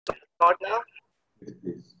start now? Yes,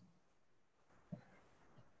 please.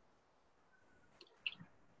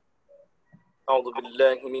 أعوذ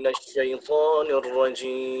بالله من الشيطان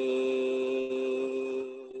الرجيم.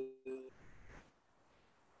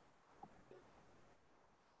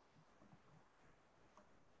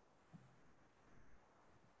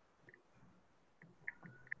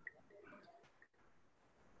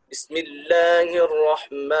 بسم الله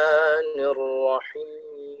الرحمن الرحيم.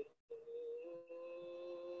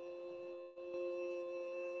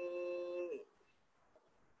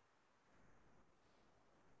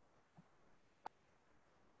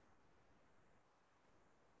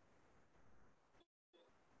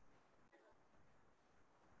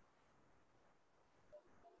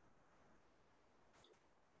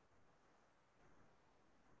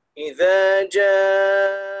 إذا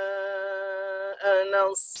جاء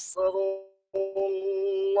نصر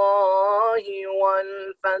الله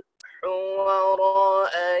والفتح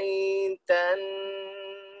ورأيت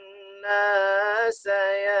الناس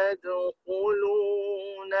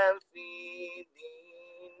يدخلون في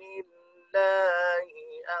دين الله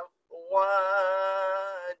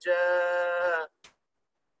أفواجا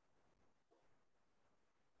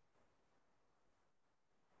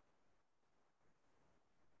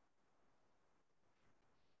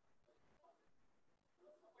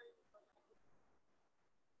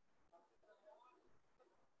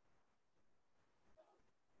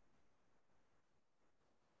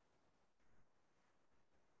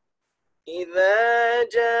إذا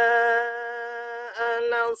جاء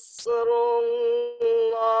نصر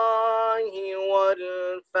الله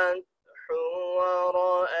والفتح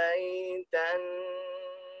ورأيت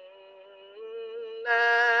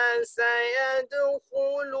الناس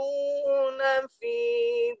يدخلون في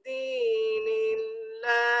دين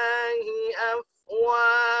الله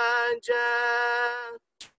أفواجا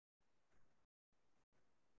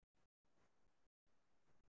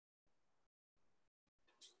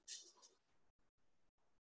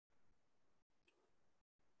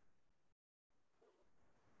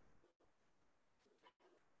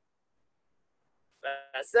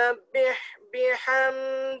فسبح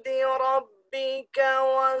بحمد ربك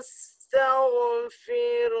واستغفره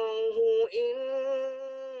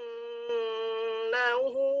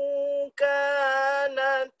إنه كان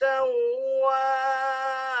توابا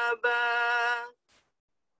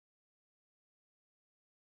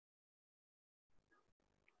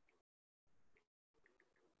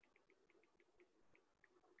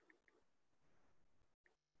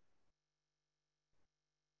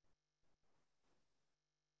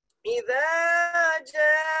إذا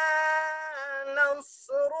جاء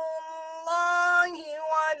نصر الله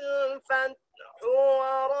والفتح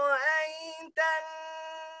ورأيت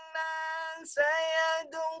الناس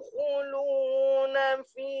يدخلون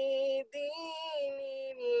في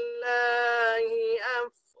دين الله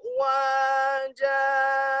أفواجا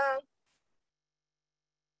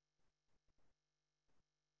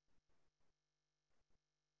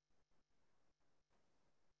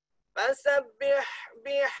فسبح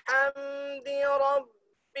بحمد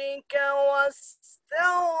ربك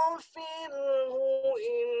واستغفره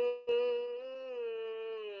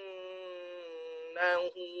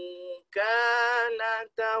إنه كان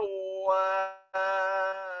توابا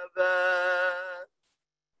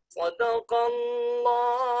صدق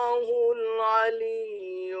الله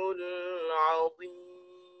العلي العظيم.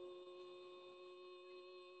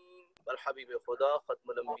 الحبيب خدا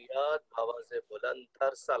ختم الانبیاء آواز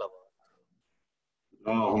بلندتر صلوات.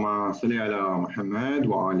 اللهم صل على محمد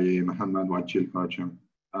وآل محمد وعجل فرجهم.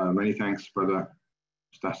 Many thanks, Brother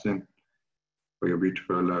Mustahsin, for your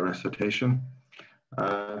beautiful recitation.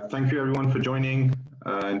 Thank you everyone for joining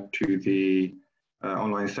to the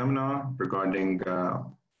online seminar regarding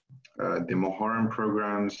the Muharram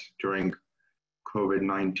programs during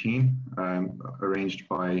COVID-19 arranged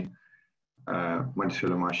by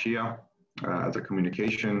Majlis Mashia as a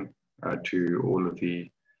communication to all of the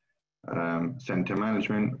center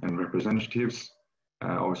management and representatives.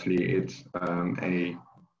 Obviously, it's a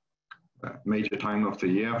major time of the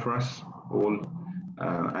year for us all,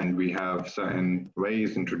 and we have certain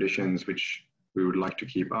ways and traditions which we would like to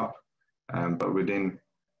keep up, but within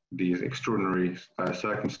these extraordinary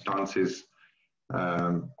circumstances,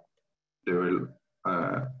 there will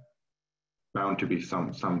bound to be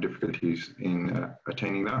some difficulties in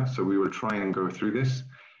attaining that. So we will try and go through this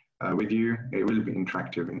with you. It will be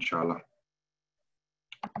interactive, inshallah.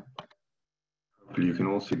 Hopefully you can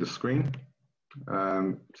all see the screen.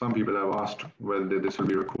 Some people have asked whether this will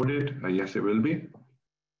be recorded. Yes, it will be.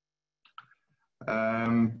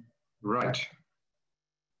 Right.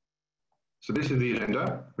 So this is the agenda.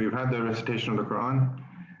 We've had the recitation of the Quran.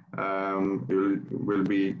 We'll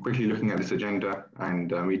be quickly looking at this agenda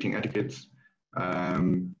and meeting etiquettes.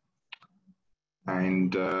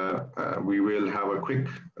 We will have a quick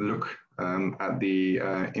look at the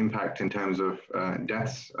impact in terms of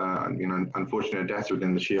deaths, unfortunate deaths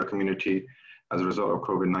within the Shia community as a result of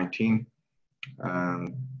COVID-19.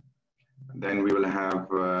 Then we will have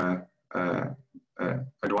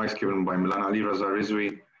advice given by Maulana Ali Raza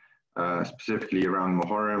Rizvi, specifically around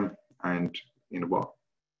Muharram and what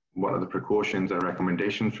are the precautions and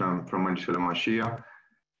recommendations from Majlis Ulama Shia.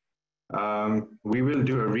 We will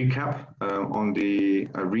do a recap on the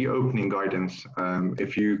reopening guidance.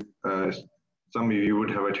 If you, some of you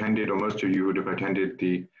would have attended, or most of you would have attended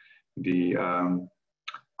the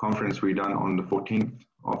conference we done on the 14th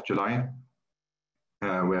of July,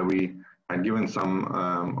 where we had given some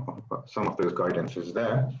of those guidances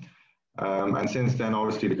there. And since then,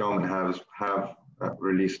 obviously, the government have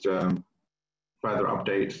released further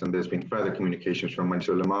updates, and there's been further communications from Majlis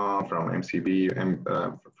Ulama, from MCB,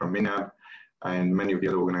 from MINAB, and many of the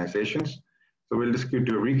other organizations. So we'll just do a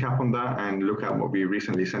recap on that and look at what we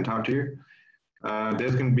recently sent out to you.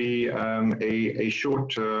 There's going to be a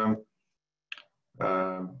short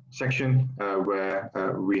section where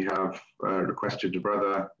we have requested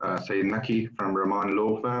brother Sayyid Naki from Rahman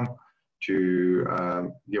Law Firm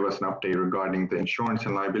to give us an update regarding the insurance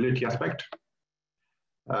and liability aspect.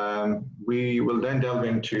 We will then delve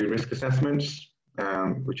into risk assessments,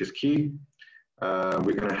 which is key.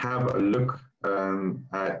 We're going to have a look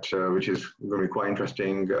at, which is going to be quite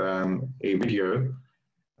interesting, a video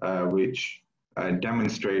which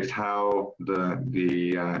demonstrates how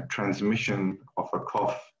the transmission of a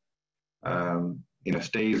cough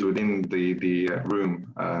stays within the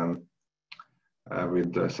room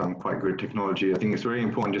with some quite good technology. I think it's very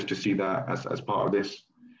important just to see that as part of this.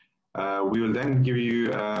 We will then give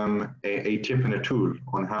you a tip and a tool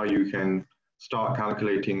on how you can start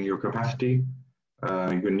calculating your capacity,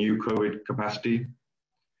 your new COVID capacity.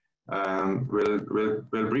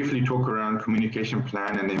 We'll briefly talk around communication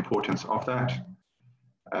plan and the importance of that.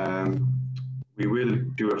 We will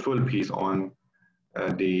do a full piece on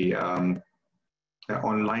the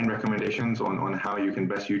online recommendations on how you can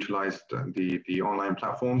best utilize the online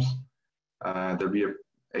platforms. There'll be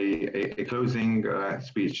a closing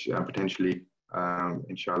speech potentially,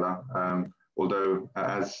 inshallah. Although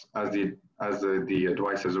as the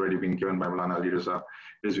advice has already been given by Maulana Ali Raza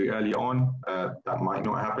Rizvi early on, that might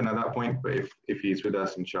not happen at that point. But if he's with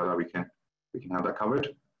us, inshallah, we can have that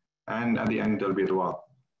covered. And at the end, there'll be a dua.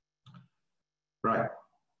 Right.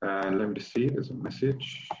 Let me just see. There's a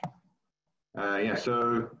message. Yeah.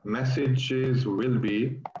 So messages will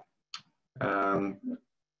be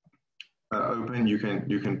open. You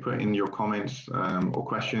can put in your comments or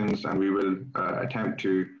questions, and we will attempt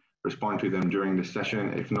to respond to them during this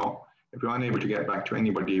session. If not, if we're unable to get back to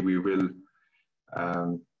anybody, we will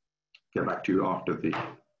get back to you after the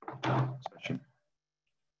session.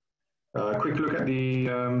 Quick look at the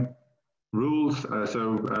rules.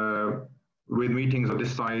 So with meetings of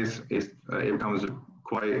this size, it becomes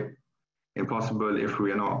quite impossible if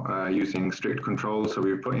we are not using strict controls. So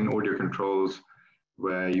we've put in audio controls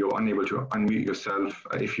where you're unable to unmute yourself.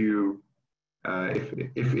 If you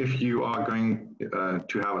are going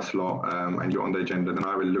to have a slot and you're on the agenda, then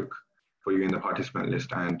I will look for you in the participant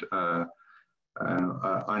list and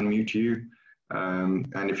unmute you.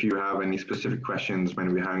 And if you have any specific questions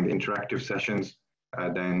when we're having the interactive sessions,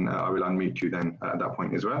 then I will unmute you then at that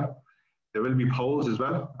point as well. There will be polls as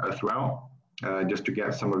well throughout, just to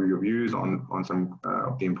get some of your views on some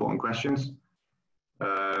of the important questions.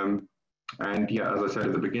 And yeah, as I said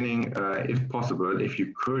at the beginning, if possible, if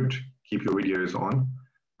you could keep your videos on,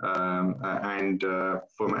 and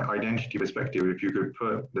from an identity perspective, if you could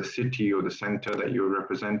put the city or the center that you're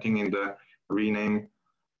representing in the rename,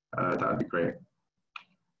 that would be great.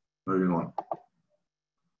 Moving on.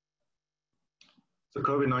 So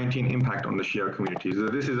COVID-19 impact on the Shia community. So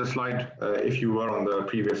this is a slide, if you were on the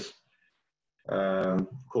previous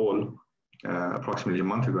call, approximately a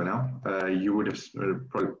month ago now, you would have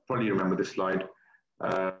probably remember this slide.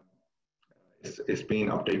 It's been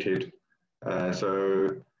updated.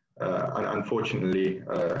 Unfortunately,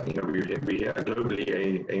 we hit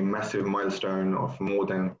globally a massive milestone of more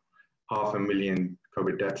than 500,000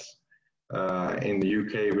 COVID deaths. In the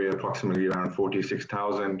UK, we're approximately around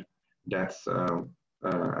 46,000 deaths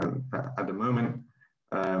at the moment,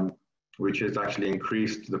 which has actually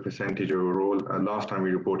increased the percentage overall. Last time we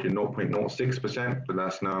reported 0.06%, but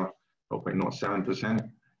that's now 0.07%.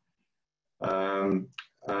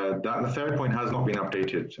 The third point has not been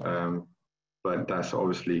updated, but that's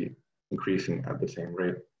obviously increasing at the same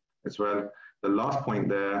rate as well. the last point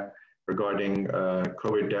there regarding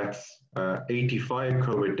COVID deaths, 85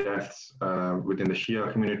 COVID deaths within the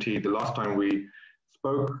Shia community. The last time we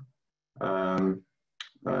spoke, the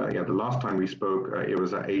last time we spoke, it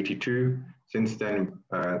was at 82. Since then,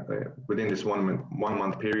 within this one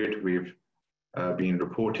month period, we've been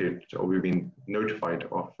reported, or we've been notified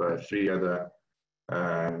of 3 other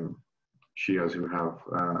Shias who have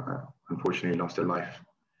unfortunately lost their life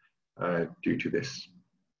due to this.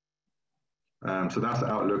 So that's the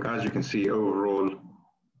outlook. As you can see, overall,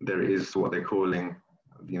 there is what they're calling,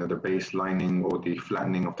 the baselining or the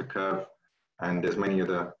flattening of the curve. And there's many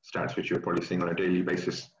other stats which you're probably seeing on a daily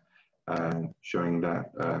basis, showing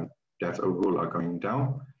that deaths overall are going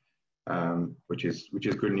down, which is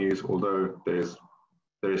good news. Although there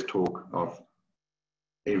is talk of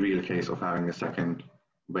a real case of having a second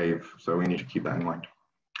wave, so we need to keep that in mind.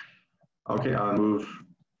 Okay, I'll move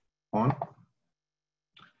on.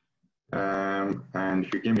 And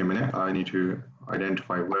if you give me a minute, I need to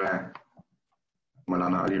identify where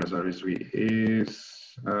Maulana Ali Raza Rizvi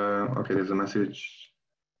is. Okay, there's a message.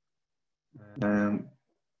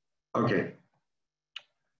 Okay,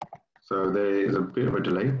 so there is a bit of a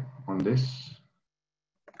delay on this.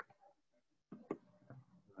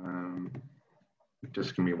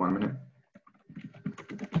 Just give me 1 minute.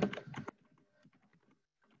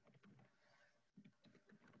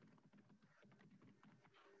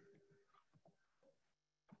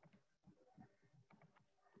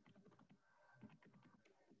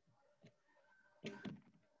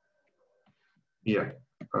 Yeah,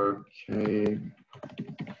 okay.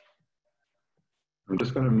 I'm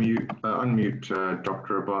just going to unmute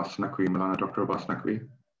Dr. Abbas Naqvi, Maulana Dr. Abbas Naqvi.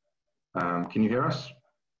 Can you hear us?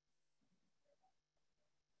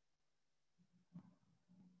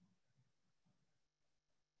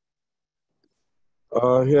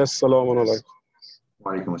 Yes, Assalamu alaikum.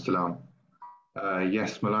 Wa alaikum assalam.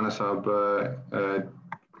 Yes, Maulana Sahab,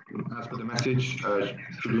 as per the message,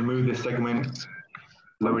 should we move this segment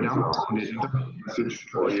lower down on the agenda message,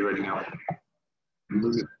 or are you ready now?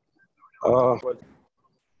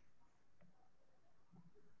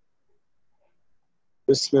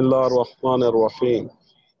 Bismillah ar-Rahman ar-Rahim.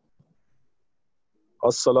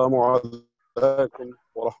 Assalamu alaikum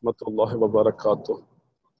wa rahmatullahi wa barakatuh.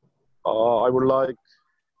 I would like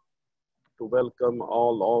to welcome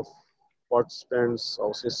all of participants,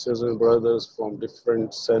 our sisters and brothers from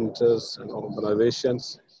different centers and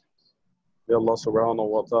organizations. May Allah subhanahu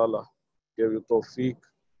wa ta'ala give you tawfiq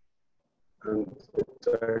and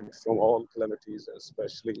protect from all calamities,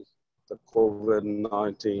 especially the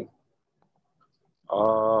COVID-19.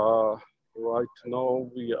 Right now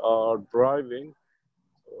we are driving,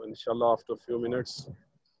 so inshallah after a few minutes,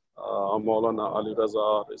 Maulana Ali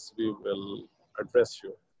Raza Rizvi will address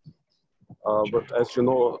you. But as you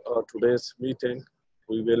know, today's meeting,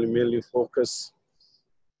 we will mainly focus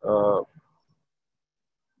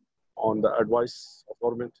on the advice of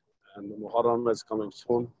government, and Muharram is coming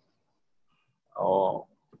soon.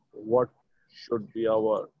 What should be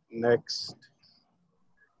our next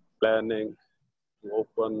planning to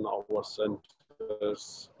open our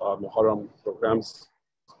centers, our Muharram programs?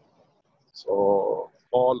 So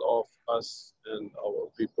all of us and our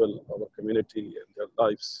people, our community and their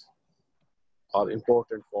lives are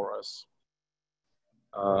important for us.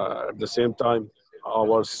 At the same time,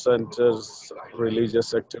 our centers,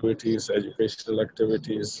 religious activities, educational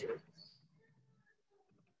activities,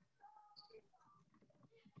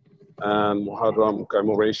 and Muharram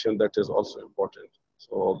commemoration, that is also important.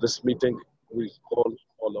 So this meeting, we call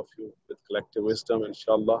all of you with collective wisdom,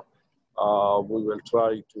 inshallah. We will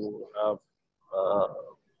try to have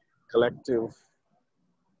collective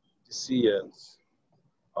decisions,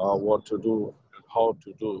 what to do and how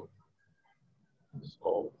to do.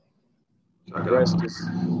 So the rest is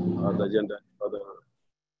the agenda for the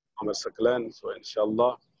Ahmed Saklan. So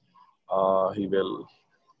inshallah, he will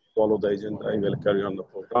follow the agenda, he will carry on the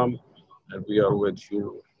program, and we are with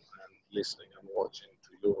you and listening and watching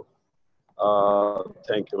to you.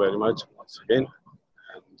 Thank you very much once again.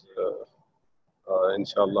 And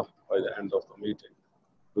inshallah, by the end of the meeting,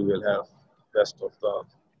 we will have best of the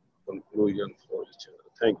conclusion for each other.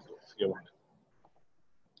 Thank you.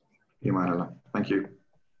 Thank you.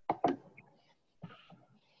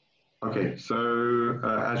 Okay, so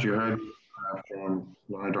as you heard from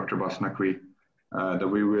Dr. Abbas Naqvi, that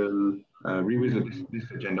we will revisit this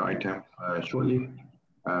agenda item shortly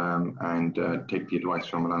and take the advice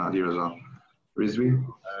from Maulana Ali Raza Rizvi.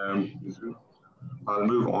 I'll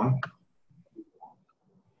move on.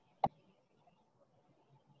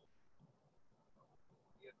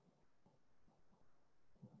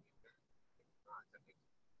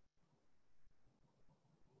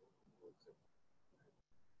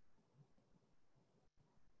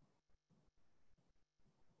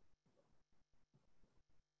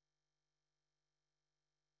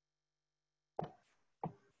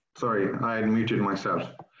 Sorry, I had muted myself.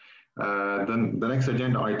 The next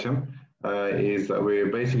agenda item is that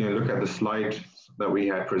we're basically going to look at the slide that we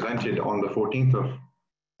had presented on the 14th of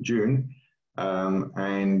June, then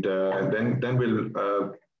we'll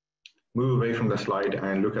move away from the slide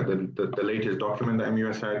and look at the latest document that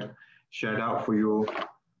MUS had shared out for your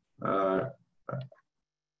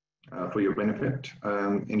benefit,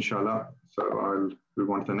 inshallah. So I'll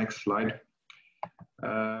move on to the next slide.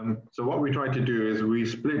 So what we tried to do is we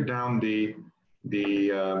split down the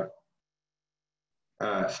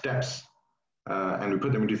steps and we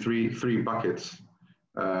put them into three buckets.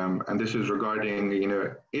 And this is regarding,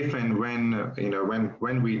 if and when,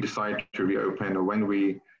 when we decide to reopen, or when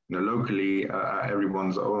we, locally at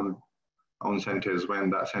everyone's own centers, when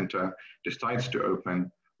that center decides to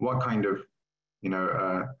open, what kind of,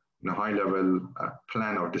 high-level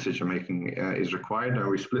plan of decision-making is required. And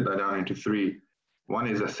we split that down into three. One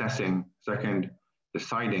is assessing, second,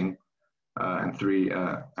 deciding, and three,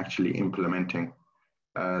 actually implementing.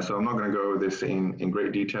 So I'm not going to go over this in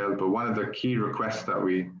great detail, but one of the key requests that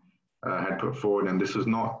we had put forward, and this was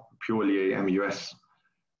not purely a MUS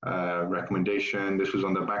recommendation, this was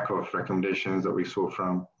on the back of recommendations that we saw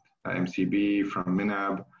from MCB, from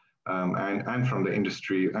MINAB, and from the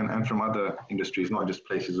industry, and from other industries, not just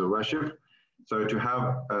places of worship. So to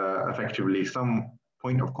have effectively some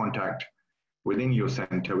point of contact within your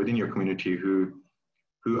center, within your community, who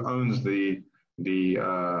owns the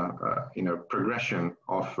progression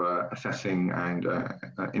of assessing and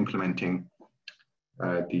implementing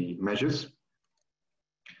the measures.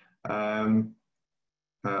 I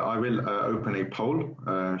will open a poll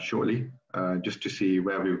shortly, just to see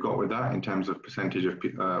where we've got with that in terms of percentage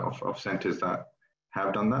of centers that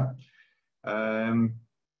have done that.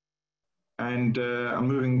 I'm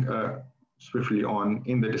moving swiftly on.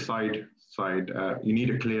 In the decide side, you need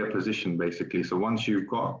a clear position, basically. So once you've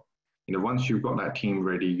got that team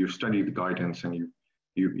ready, you've studied the guidance and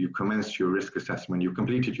you commenced your risk assessment, you've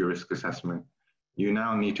completed your risk assessment, you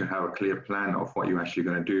now need to have a clear plan of what you're actually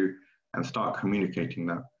going to do and start communicating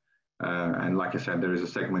that. And like I said, there is a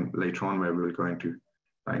segment later on where we'll go into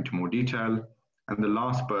more detail. And the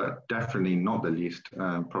last, but definitely not the least,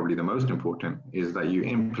 probably the most important, is that you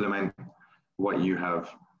implement what you have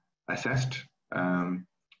assessed.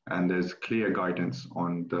 And there's clear guidance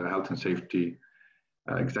on the health and safety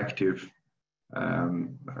executive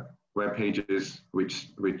web pages, which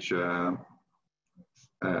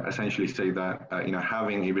essentially say that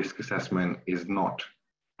having a risk assessment is not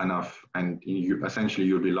enough, and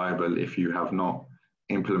you'll be liable if you have not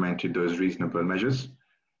implemented those reasonable measures.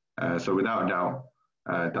 So without doubt,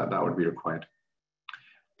 that would be required.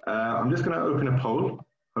 I'm just going to open a poll.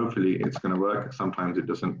 Hopefully it's going to work. Sometimes it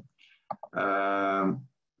doesn't.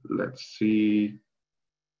 Let's see.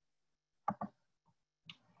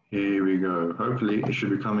 Here we go. Hopefully it should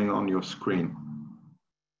be coming on your screen.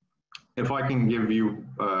 If I can give you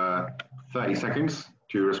 30 seconds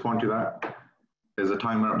to respond to that. There's a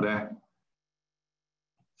timer up there.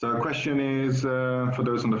 So the question is, for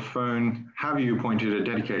those on the phone, have you appointed a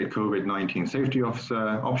dedicated COVID-19 safety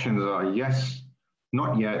officer? Options are yes,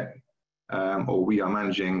 not yet, or we are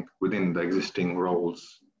managing within the existing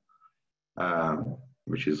roles,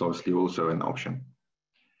 which is obviously also an option.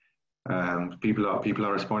 People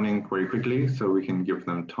are responding very quickly, so we can give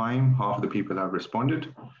them time. Half of the people have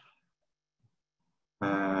responded.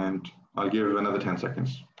 And I'll give another 10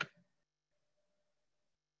 seconds.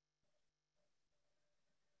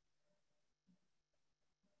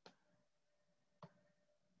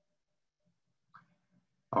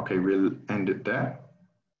 Okay, we'll end it there.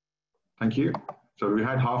 Thank you. So we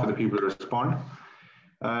had half of the people respond.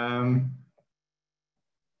 So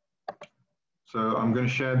I'm going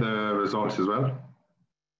to share the results as well.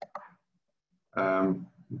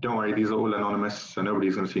 Don't worry, these are all anonymous, so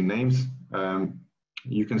nobody's going to see names.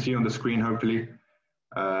 You can see on the screen, hopefully,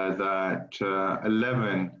 that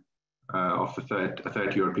 11 of the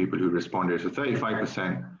 30-odd people who responded, so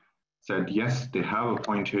 35% said yes, they have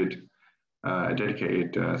appointed a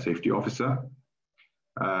dedicated safety officer,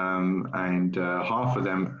 and half of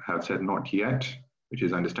them have said not yet, which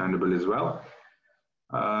is understandable as well,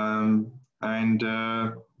 and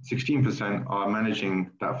 16% are managing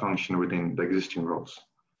that function within the existing roles.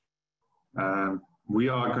 We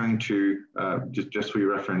are going to, just for your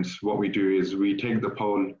reference, what we do is we take the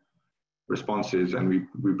poll responses and we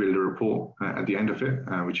build a report at the end of it,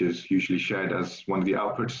 which is usually shared as one of the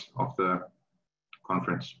outputs of the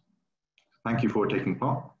conference. Thank you for taking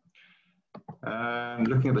part.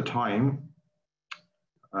 Looking at the time,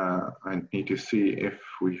 I need to see if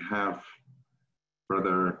we have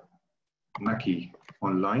Brother Naki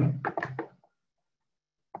online.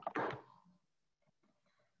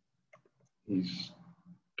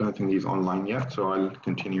 Don't think he's online yet, so I'll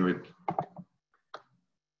continue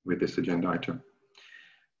with this agenda item.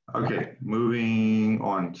 Okay, moving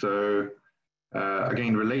on. So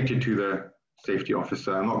again, related to the safety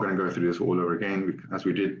officer, I'm not going to go through this all over again as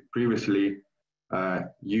we did previously.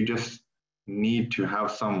 You just need to have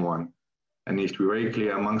someone, and needs to be very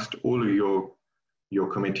clear amongst all of your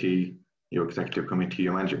committee, your executive committee,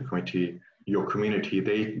 your management committee, your community.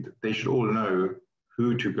 They should all know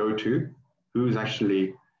who to go to, who's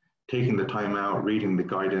actually taking the time out, reading the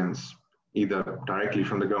guidance, either directly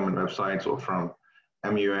from the government websites or from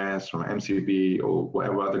MUS, from MCB, or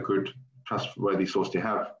whatever other good, trustworthy source they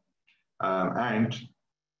have. And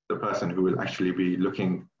the person who will actually be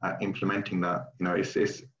looking at implementing that,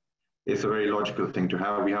 it's a very logical thing to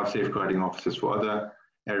have. We have safeguarding officers for other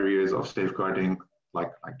areas of safeguarding,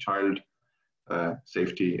 like child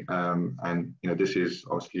safety, and this is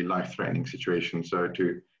obviously life-threatening situation. So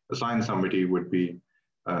to assign somebody would be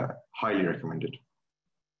highly recommended.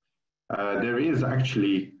 There is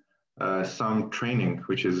actually some training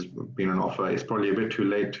which has been on offer. It's probably a bit too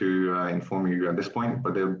late to inform you at this point,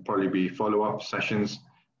 but there'll probably be follow-up sessions.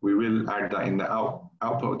 We will add that in the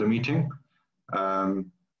output of the meeting.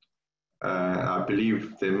 I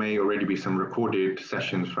believe there may already be some recorded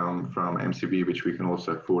sessions from MCB, which we can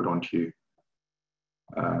also forward on to you.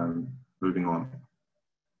 Moving on.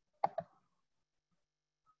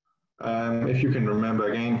 If you can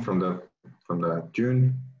remember again from the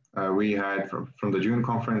June, we had from the June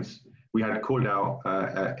conference, we had called out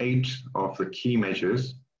 8 of the key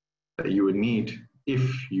measures that you would need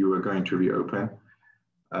if you were going to reopen.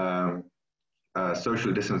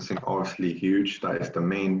 Social distancing, obviously huge. That is the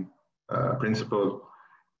main principle.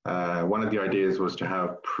 One of the ideas was to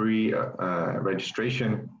have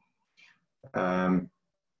pre-registration,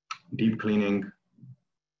 deep cleaning,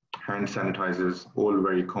 hand sanitizers, all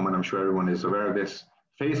very common. I'm sure everyone is aware of this.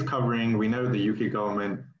 Face covering, we know the UK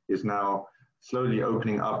government is now slowly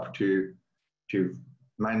opening up to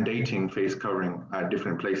mandating face covering at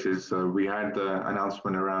different places. So we had the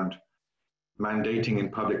announcement around mandating in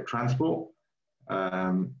public transport.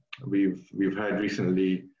 We've heard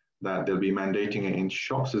recently that they'll be mandating it in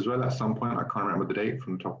shops as well at some point. I can't remember the date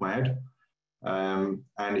from the top of my head.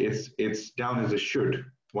 And it's down as a should,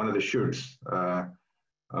 one of the shoulds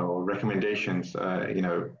or recommendations,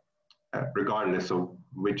 regardless of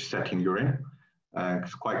which setting you're in.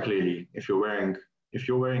 Because quite clearly, if you're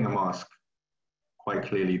wearing a mask, quite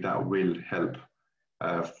clearly that will help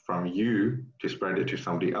from you to spread it to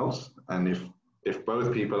somebody else. And if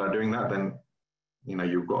both people are doing that, then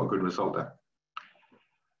you've got a good result there.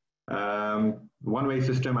 One-way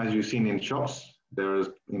system, as you've seen in shops,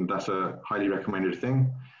 that's a highly recommended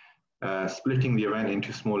thing. Splitting the event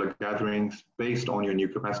into smaller gatherings based on your new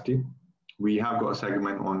capacity. We have got a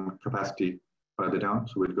segment on capacity further down,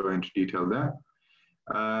 so we'll go into detail there.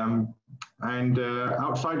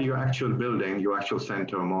 Outside your actual building, your actual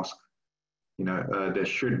center or mosque, there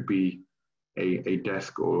should be a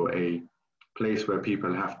desk or a place where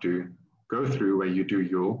people have to go through, where you do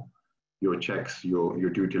your checks, your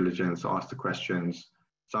due diligence, ask the questions.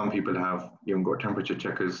 Some people have even got temperature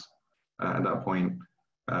checkers at that point.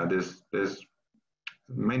 There's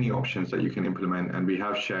many options that you can implement, and we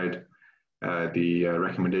have shared the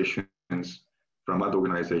recommendations from other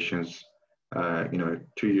organizations to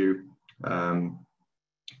you,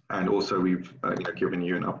 and also we've given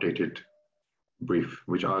you an updated brief,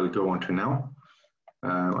 which I'll go on to now.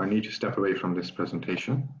 I need to step away from this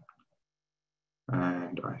presentation,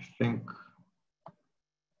 and I think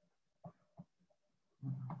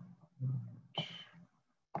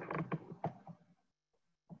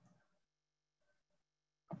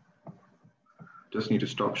just need to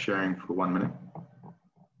stop sharing for 1 minute.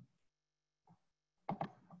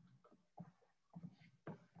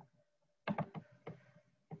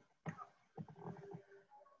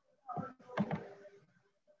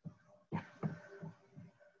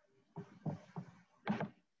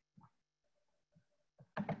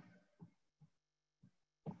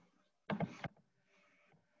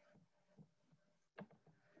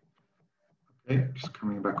 Okay, just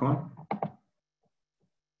coming back on.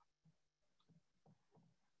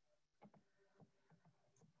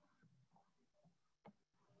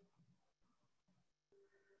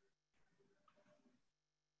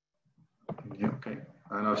 Yeah, okay.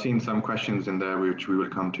 And I've seen some questions in there which we will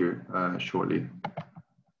come to shortly.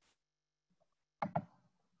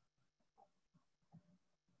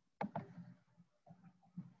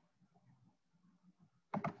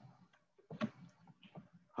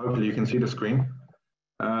 hopefully you can see the screen.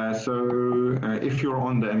 If you're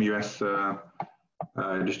on the MUS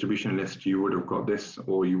distribution list, you would have got this,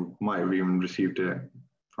 or you might have even received it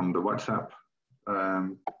from the WhatsApp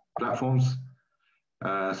platforms.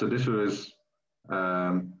 So this was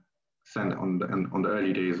sent on the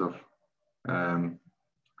early days of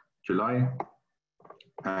July,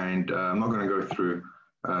 and I'm not going to go through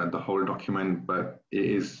the whole document, but it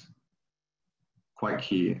is quite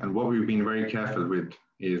key. And what we've been very careful with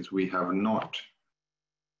is we have not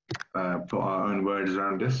put our own words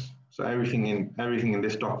around this. So everything in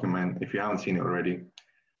this document, if you haven't seen it already,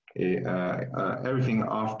 everything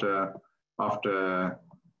after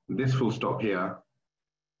this full stop here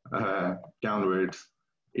downwards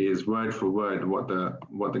is word for word what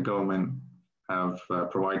the government have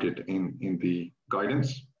provided in the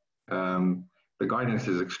guidance. The guidance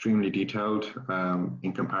is extremely detailed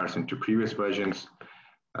in comparison to previous versions.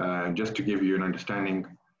 Just to give you an understanding,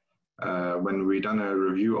 when we done a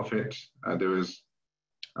review of it, there was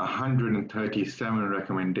 137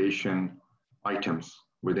 recommendation items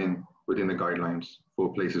within the guidelines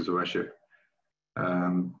for places of worship.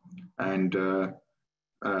 In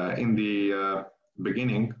the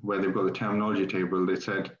beginning, where they've got the terminology table, they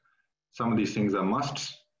said some of these things are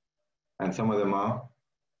musts and some of them are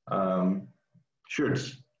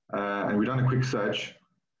shoulds. And we've done a quick search,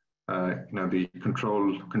 the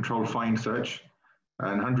control find search,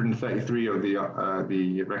 and 133 of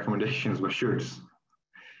the recommendations were shoulds.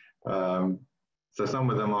 So some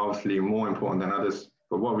of them are obviously more important than others,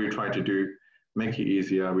 but what we try to do, make it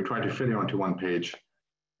easier, we try to fit it onto one page,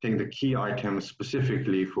 take the key items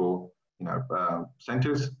specifically for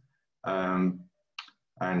centers, and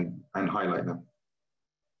highlight them.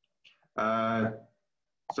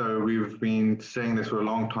 So we've been saying this for a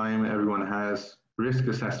long time, everyone has. Risk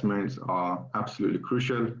assessments are absolutely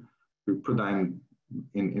crucial. We put that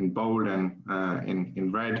in bold and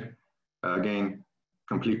in red. Again,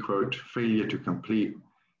 complete quote, failure to complete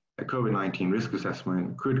a COVID-19 risk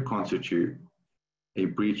assessment could constitute a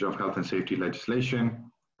breach of health and safety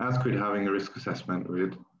legislation, as could having a risk assessment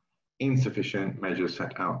with insufficient measures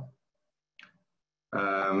set out.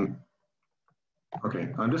 Okay,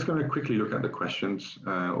 I'm just going to quickly look at the questions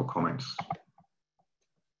or comments.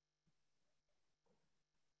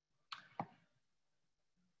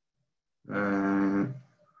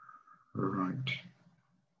 Right.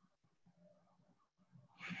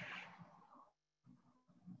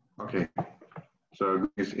 Okay, so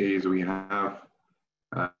this is, we have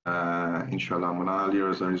inshallah Mulal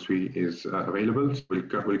Razazwi is available. So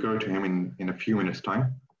we'll go to him in a few minutes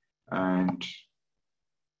time. And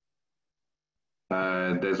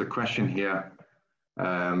there's a question here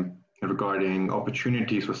regarding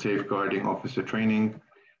opportunities for safeguarding officer training.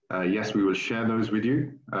 Yes, we will share those with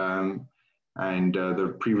you, and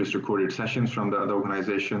the previous recorded sessions from the other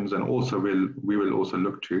organizations, and also we will also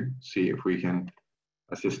look to see if we can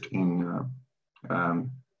assist in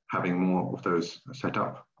having more of those set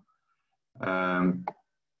up.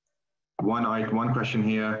 One question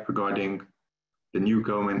here regarding the new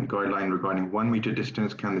government guideline regarding 1 meter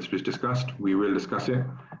distance. Can this be discussed? We will discuss it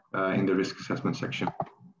in the risk assessment section.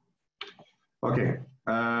 Okay,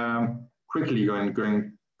 quickly going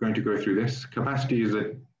to go through this. Capacity is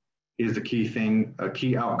the key thing, a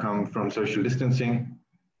key outcome from social distancing.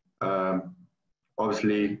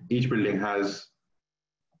 Obviously, each building has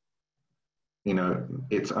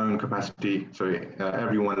its own capacity, so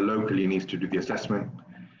everyone locally needs to do the assessment.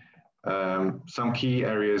 Some key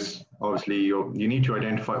areas, obviously, you need to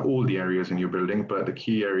identify all the areas in your building, but the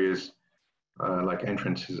key areas like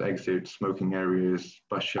entrances, exits, smoking areas,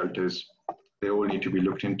 bus shelters, they all need to be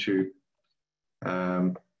looked into.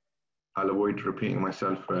 I'll avoid repeating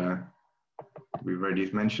myself where we've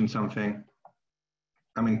already mentioned something.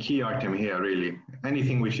 I mean, key item here really,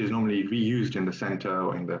 anything which is normally reused in the center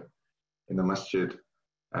or in the masjid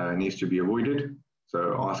needs to be avoided.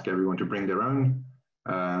 So ask everyone to bring their own.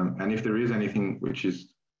 And if there is anything which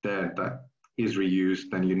is there that is reused,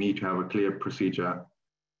 then you need to have a clear procedure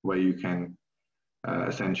where you can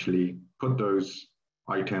essentially put those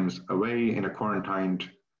items away in a quarantined,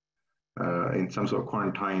 in some sort of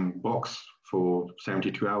quarantine box for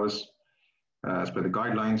 72 hours as per the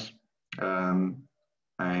guidelines.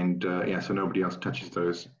 Yeah, so nobody else touches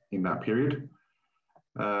those in that period.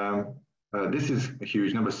 This is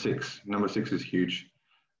huge, number six. Number 6 is huge.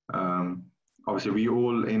 Obviously,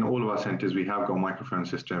 in all of our centers, we have got microphone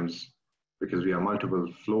systems because we have multiple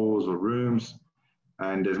floors or rooms,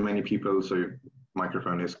 and there's many people, so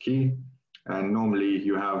microphone is key. And normally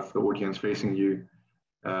you have the audience facing you.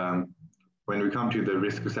 When we come to the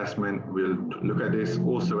risk assessment, we'll look at this.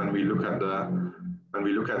 Also, when we look at when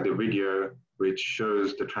we look at the video, which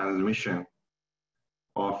shows the transmission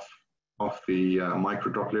of the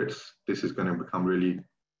micro droplets, this is going to become really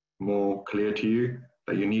more clear to you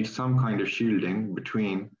that you need some kind of shielding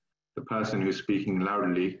between the person who's speaking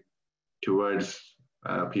loudly towards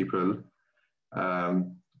people.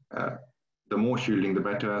 The more shielding, the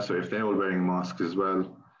better. So if they're all wearing masks as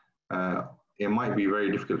well, it might be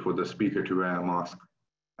very difficult for the speaker to wear a mask.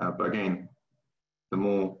 But again, the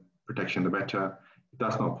more protection, the better. If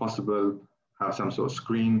that's not possible, have some sort of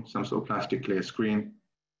screen, some sort of plastic clear screen,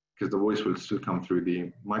 because the voice will still come through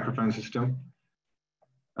the microphone system.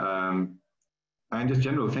 And just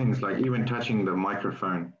general things like even touching the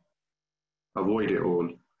microphone, avoid it all.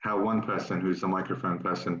 Have one person who's the microphone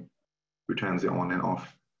person who turns it on and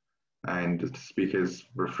off, and the speakers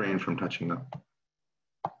refrain from touching them.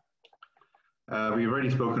 We've already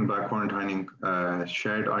spoken about quarantining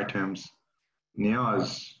shared items.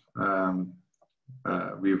 MUS,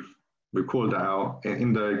 we've called that out.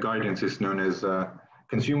 In the guidance, it's known as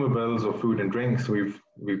consumables or food and drinks. We've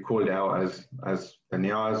called it out as a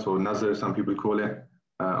NIAS or nazar, some people call it,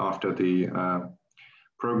 after the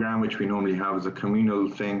program, which we normally have as a communal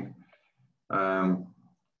thing.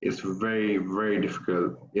 It's very, very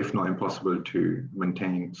difficult, if not impossible, to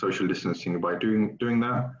maintain social distancing by doing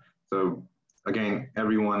that. So again,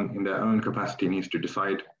 everyone in their own capacity needs to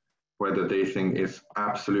decide whether they think it's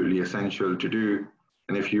absolutely essential to do.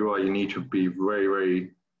 And if you are, you need to be very,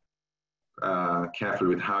 very careful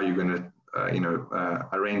with how you're going to,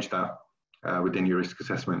 arrange that within your risk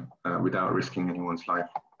assessment without risking anyone's life.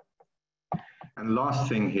 And last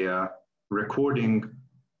thing here, recording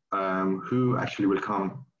who actually will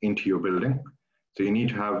come into your building. So you need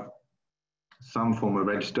to have some form of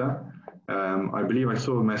register. I believe I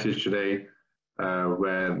saw a message today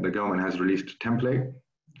where the government has released a template,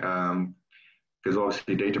 because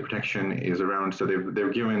obviously data protection is around. So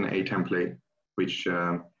they've given a template which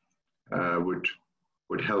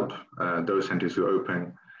would help those centers who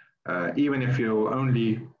open. Even if you're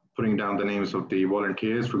only putting down the names of the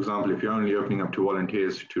volunteers, for example, if you're only opening up to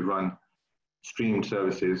volunteers to run streamed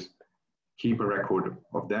services, keep a record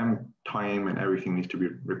of them. Time and everything needs to be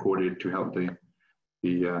recorded to help the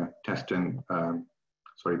test and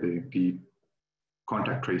the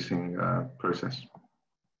contact tracing process.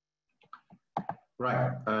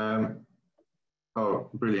 Right. Oh,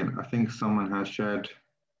 brilliant. I think someone has shared.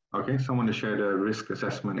 Okay, someone has shared a risk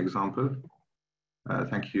assessment example.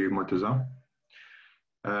 Thank you, Murtaza.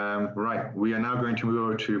 Right, we are now going to move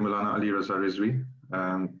over to Maulana Ali Raza Rizvi.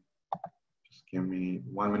 Just give me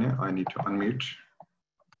 1 minute. I need to unmute.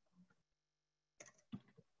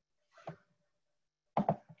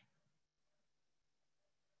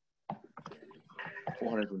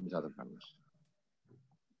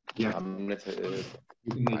 Yeah.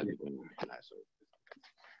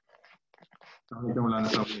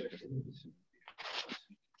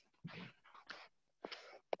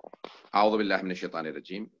 أعوذ بالله من الشيطان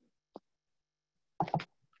الرجيم.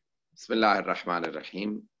 بسم الله الرحمن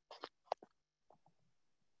الرحيم.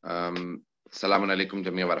 السلام عليكم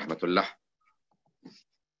جميعا ورحمة الله.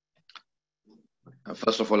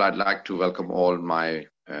 First of all, I'd like to welcome all my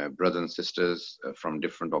brothers and sisters from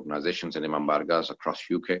different organizations and Imam Bargas across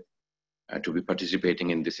UK to be participating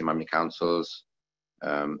in this Imami Council's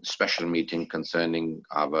special meeting concerning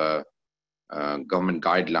our government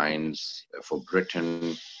guidelines for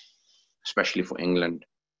Britain, especially for England,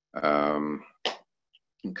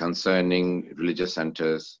 concerning religious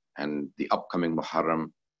centers and the upcoming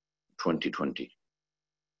Muharram 2020.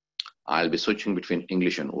 I'll be switching between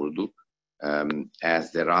English and Urdu,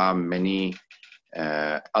 as there are many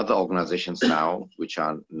other organizations now, which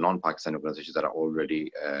are non-Pakistani organizations that are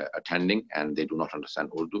already attending and they do not understand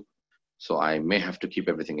Urdu. So I may have to keep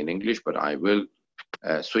everything in English, but I will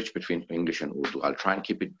switch between English and Urdu. I'll try and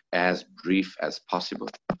keep it as brief as possible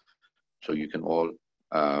so you can all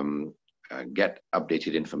get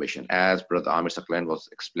updated information. As Brother Amir Saklan was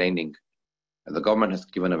explaining, the government has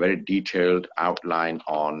given a very detailed outline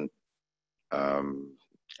on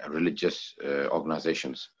religious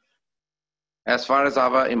organizations. As far as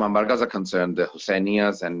our Imam Bargas are concerned, the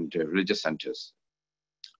Hussainiyas and religious centers,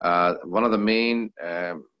 one of the main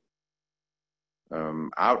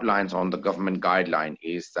outlines on the government guideline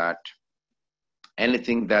is that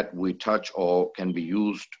anything that we touch or can be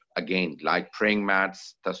used again, like praying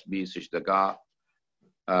mats, tasbih, sajdaga,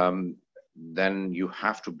 then you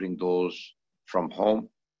have to bring those from home,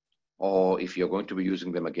 or if you're going to be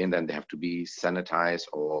using them again, then they have to be sanitized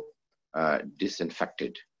or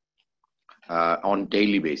disinfected on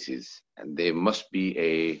daily basis, and there must be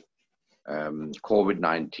a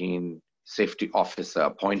COVID-19 safety officer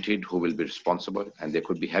appointed who will be responsible, and there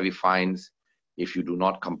could be heavy fines if you do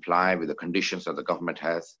not comply with the conditions that the government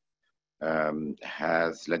has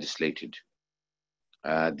legislated.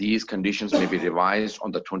 These conditions may be revised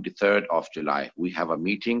on the 23rd of July. We have a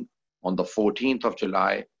meeting on the 14th of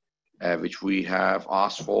July, which we have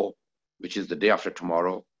asked for, which is the day after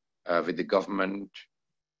tomorrow, with the government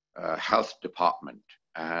health department.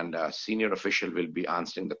 And a senior official will be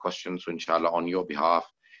answering the questions. So inshallah, on your behalf,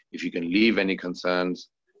 if you can leave any concerns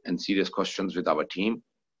and serious questions with our team,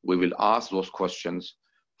 we will ask those questions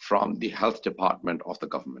from the health department of the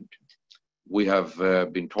government. We have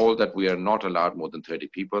been told that we are not allowed more than 30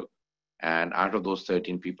 people. And out of those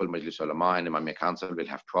 13 people, Majlis Ulama and Imamia Council will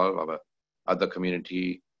have 12. Our other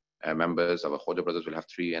community members, our Khoja brothers will have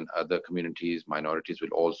 3, and other communities, minorities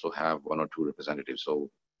will also have 1 or 2 representatives. So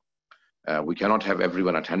we cannot have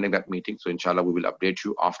everyone attending that meeting. So inshallah, we will update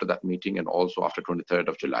you after that meeting and also after 23rd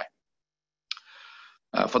of July.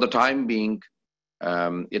 For the time being,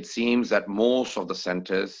 it seems that most of the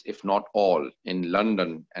centers, if not all, in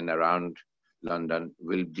London and around London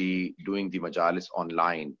will be doing the majalis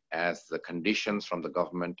online, as the conditions from the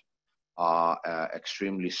government are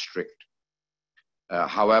extremely strict.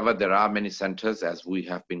 However, there are many centers, as we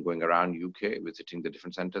have been going around UK, visiting the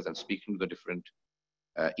different centers and speaking to the different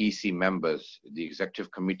EC members. The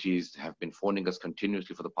executive committees have been phoning us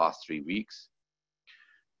continuously for the past 3 weeks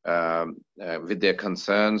with their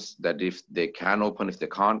concerns that if they can open, if they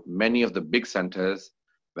can't. Many of the big centers,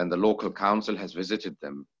 when the local council has visited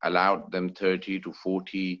them, allowed them 30 to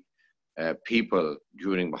 40 people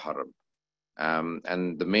during Muharram.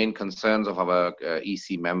 And the main concerns of our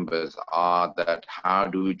EC members are that how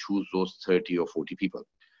do we choose those 30 or 40 people?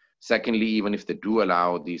 Secondly, even if they do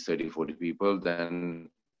allow these 30, 40 people, then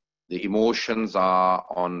the emotions are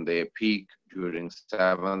on their peak during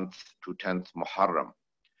 7th to 10th Muharram.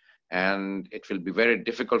 And it will be very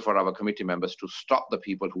difficult for our committee members to stop the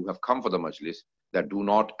people who have come for the majlis that do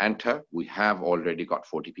not enter. We have already got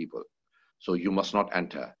 40 people. So you must not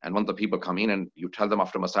enter. And when the people come in and you tell them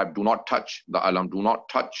after Masab, do not touch the alam, do not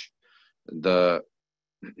touch the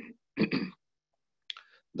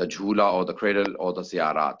the jhula or the cradle or the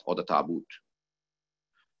ziyarat or the tabut.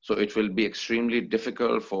 So it will be extremely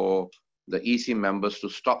difficult for the EC members to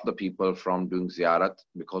stop the people from doing ziyarat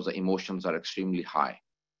because the emotions are extremely high.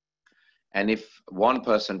 And if one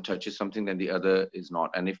person touches something, then the other is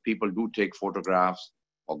not. And if people do take photographs,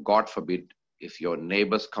 or God forbid, if your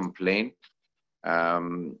neighbors complain,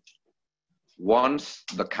 once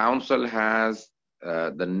the council has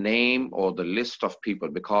the name or the list of people,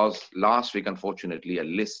 because last week, unfortunately,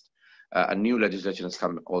 a new legislation has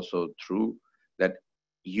come also through, that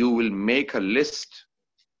you will make a list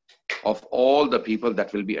of all the people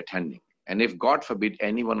that will be attending. And if God forbid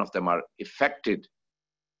any one of them are affected,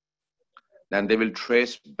 then they will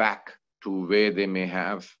trace back to where they may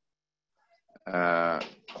have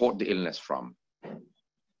caught the illness from.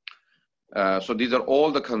 So these are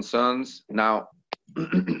all the concerns. Now,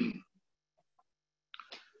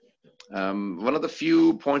 one of the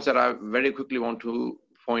few points that I very quickly want to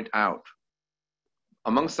point out,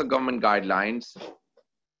 amongst the government guidelines,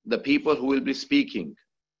 the people who will be speaking,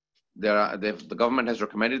 the government has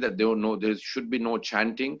recommended that there should be no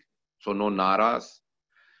chanting, so no naras,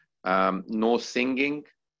 no singing,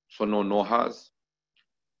 so no nohas,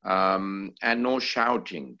 and no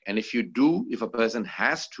shouting. And if a person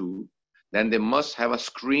has to, then they must have a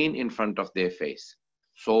screen in front of their face.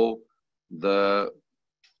 So the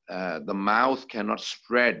mouth cannot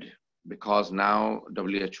spread, because now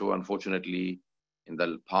WHO, unfortunately, in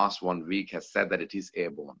the past 1 week has said that it is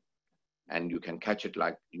airborne and you can catch it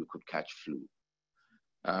like you could catch flu.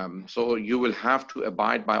 So you will have to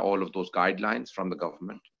abide by all of those guidelines from the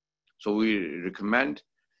government. So we recommend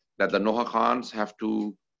that the Noha Khans have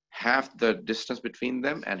to have the distance between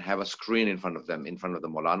them and have a screen in front of them, in front of the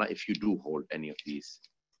Maulana, if you do hold any of these.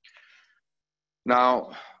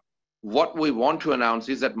 Now, what we want to announce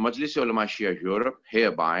is that Majlis Ulama Shia Europe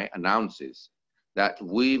hereby announces that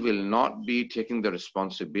we will not be taking the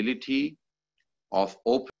responsibility of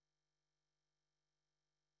opening.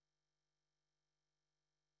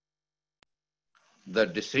 The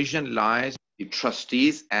decision lies with the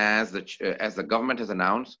trustees, as the government has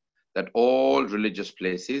announced that all religious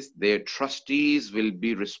places, their trustees will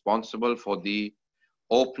be responsible for the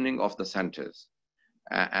opening of the centers.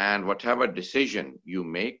 And whatever decision you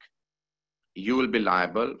make, you will be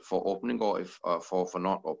liable for opening or for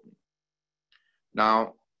not opening.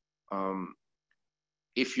 Now,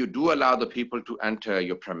 if you do allow the people to enter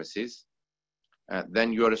your premises,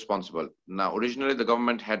 then you are responsible. Now, originally the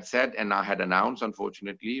government had said, and I had announced,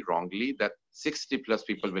 unfortunately, wrongly, that 60 plus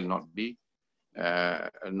people will not be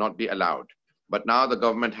allowed. But now the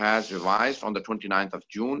government has revised on the 29th of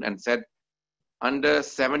June and said under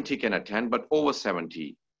 70 can attend, but over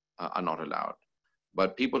 70 are not allowed.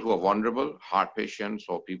 But people who are vulnerable, heart patients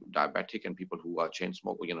or people diabetic and people who are chain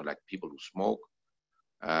smokers, you know, like people who smoke,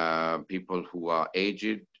 people who are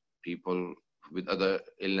aged, people with other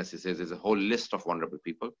illnesses, there's a whole list of vulnerable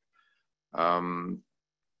people,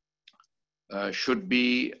 should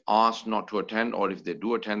be asked not to attend, or if they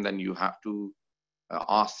do attend, then you have to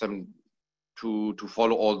ask them to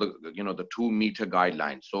follow all the, you know, the 2-meter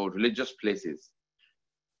guidelines. So religious places,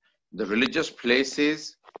 the religious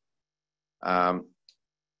places,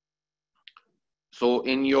 so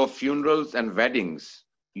in your funerals and weddings,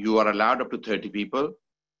 you are allowed up to 30 people.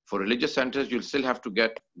 For religious centers, you'll still have to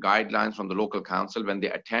get guidelines from the local council when they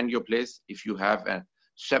attend your place. If you have a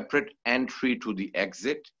separate entry to the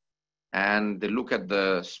exit, and they look at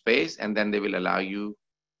the space, and then they will allow you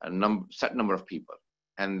a set number of people,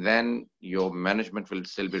 and then your management will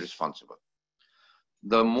still be responsible.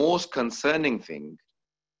 The most concerning thing,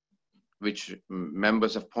 which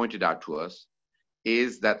members have pointed out to us,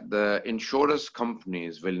 is that the insurance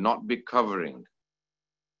companies will not be covering.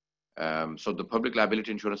 So the public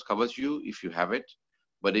liability insurance covers you if you have it,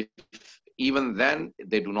 but if even then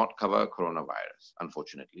they do not cover coronavirus,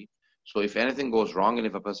 unfortunately. So if anything goes wrong, and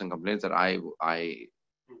if a person complains that I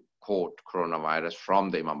caught coronavirus from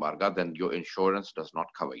the Imam Bargah, then your insurance does not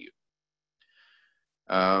cover you.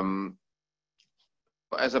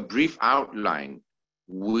 As a brief outline,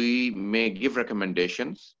 we may give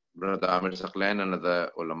recommendations. Brother Amir Saqlain and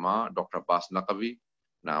other ulama, Dr. Abbas Naqvi,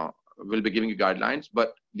 now will be giving you guidelines,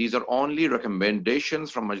 but these are only recommendations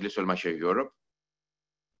from Majlis Ulama Shaykh Europe.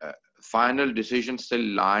 Final decision still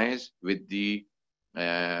lies with the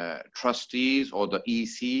trustees or the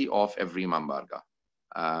EC of every Imam Bargah.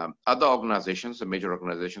 Other organizations, the major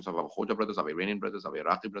organizations of our Khoja brothers, our Iranian brothers, our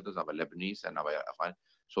Iraqi brothers, our Lebanese, and our Afghan.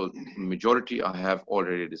 So majority have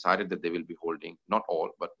already decided that they will be holding, not all,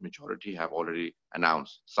 but majority have already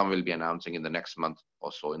announced. Some will be announcing in the next month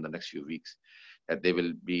or so, in the next few weeks, that they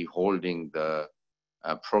will be holding the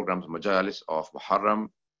programs, majalis of Muharram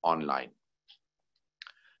online.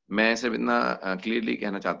 میں صرف اتنا clearly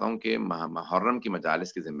کہنا چاہتا ہوں کہ محرم کی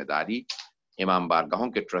مجالس کی ذمہ داری امام بارگاہوں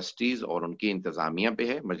کے ٹرسٹیز اور ان کی انتظامیہ پہ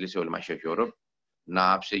ہے. مجلس علماء شیخ یورپ نہ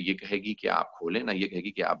آپ سے یہ کہے گی کہ آپ کھولیں، نہ یہ کہے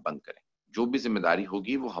گی کہ آپ بند کریں. جو بھی ذمہ داری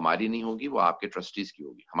ہوگی وہ ہماری نہیں ہوگی، وہ آپ کے ٹرسٹیز کی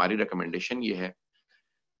ہوگی. ہماری ریکمنڈیشن یہ ہے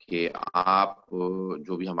کہ آپ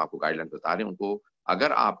جو بھی ہم آپ کو گائیڈ لائنس بتا رہے ہیں ان کو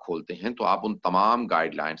اگر آپ کھولتے ہیں تو آپ ان تمام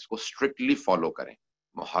گائیڈ لائنس کو اسٹرکٹلی فالو کریں.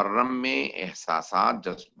 محرم میں احساسات،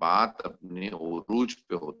 جذبات اپنے عروج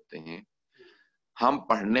پہ ہوتے ہیں. ہم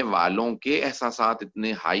پڑھنے والوں کے احساسات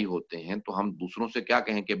اتنے ہائی ہوتے ہیں تو ہم دوسروں سے کیا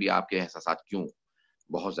کہیں کہ بھی آپ کے احساسات کیوں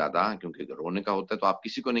بہت زیادہ، کیونکہ رونے کا ہوتا ہے تو آپ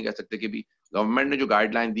کسی کو نہیں کہہ سکتے کہ بھی گورنمنٹ نے جو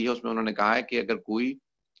گائیڈ لائن دی ہے اس میں انہوں نے کہا ہے کہ اگر کوئی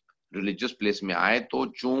ریلیجس پلیس میں آئے تو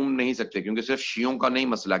چوم نہیں سکتے، کیونکہ صرف شیعوں کا نہیں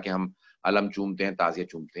مسئلہ کہ ہم علم چومتے ہیں، تعزیہ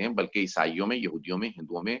چومتے ہیں، بلکہ عیسائیوں میں، یہودیوں میں،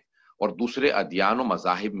 ہندوؤں میں اور دوسرے ادیان و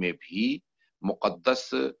مذاہب میں بھی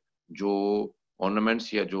مقدس جو ornaments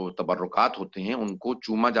یا جو تبرکات ہوتے ہیں ان کو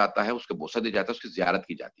چوما جاتا ہے، اس کے بوسہ دیا جاتا ہے، اس کی زیارت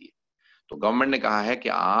کی جاتی ہے. تو گورنمنٹ نے کہا ہے کہ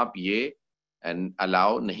آپ یہ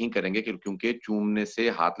الاؤ نہیں کریں گے کیونکہ چومنے سے،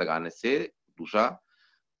 ہاتھ لگانے سے. دوسرا،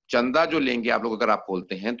 چندہ جو لیں گے آپ لوگ اگر آپ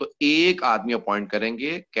کھولتے ہیں تو ایک آدمی اپوائنٹ کریں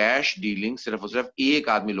گے. کیش ڈیلنگ صرف اور صرف ایک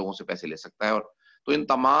آدمی لوگوں سے پیسے لے سکتا ہے. اور تو ان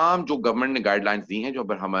تمام جو گورنمنٹ نے گائیڈ لائنس دی ہیں، جو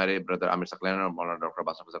ہمارے بردر عامر ثقلین اور مولانا ڈاکٹر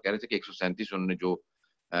عباس صاحب کہہ رہے تھے کہ 137 انہوں نے جو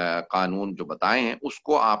قانون جو بتائے ہیں اس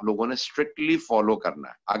کو آپ لوگوں نے اسٹرکٹلی فالو کرنا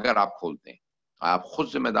ہے. اگر آپ کھولتے ہیں آپ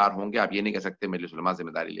خود ذمہ دار ہوں گے، آپ یہ نہیں کہہ سکتے مجلس علماء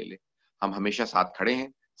ذمہ داری لے لے. ہم ہمیشہ ساتھ کھڑے ہیں،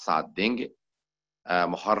 ساتھ دیں گے.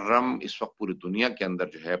 محرم اس وقت پوری دنیا کے اندر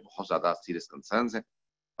جو ہے بہت زیادہ سیریس کنسرنز ہیں.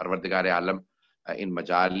 پروردگار عالم ان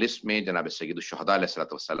مجالس میں جناب سید الشہداء علیہ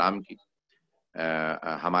الصلوۃ والسلام کی،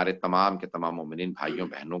 ہمارے تمام کے تمام مومنین بھائیوں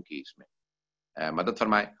بہنوں کی اس میں مدد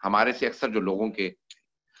فرمائے. ہمارے سے اکثر جو لوگوں کے،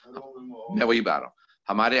 میں وہی بتا رہا ہوں،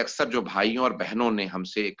 ہمارے اکثر جو بھائیوں اور بہنوں نے ہم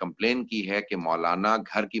سے کمپلین کی ہے کہ مولانا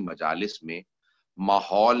گھر کی مجالس میں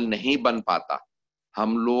ماحول نہیں بن پاتا.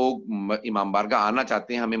 ہم لوگ امام بارگاہ آنا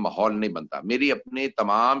چاہتے ہیں، ہمیں ماحول نہیں بنتا. میری اپنے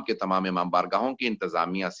تمام کے تمام امام بارگاہوں کی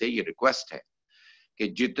انتظامیہ سے یہ ریکویسٹ ہے کہ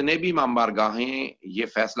جتنے بھی امام بارگاہیں یہ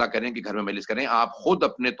فیصلہ کریں کہ گھر میں مجلس کریں، آپ خود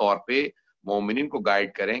اپنے طور پہ مومنین کو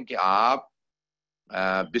گائیڈ کریں کہ آپ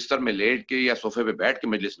بستر میں لیٹ کے یا صوفے پہ بیٹھ کے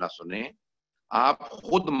مجلس نہ سنیں. آپ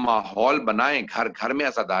خود ماحول بنائیں. گھر میں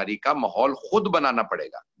عزاداری کا ماحول خود بنانا پڑے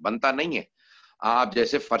گا، بنتا نہیں ہے. آپ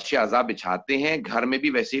جیسے فرش عزا بچھاتے ہیں گھر میں بھی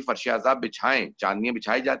ویسے ہی فرش عزا بچھائیں. چاندنیاں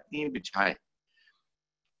بچھائی جاتی ہیں، بچھائیں.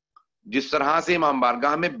 जिस तरह से इमाम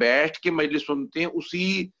बारगाह में बैठ के मजलिस सुनते हैं,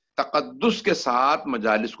 उसी तकद्दुस के साथ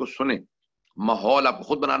मजालिस को सुने। माहौल आपको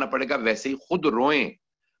खुद बनाना पड़ेगा, वैसे ही खुद रोएं,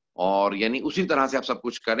 और यानी उसी तरह से आप सब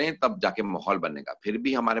कुछ करें, तब जाके माहौल बनेगा। फिर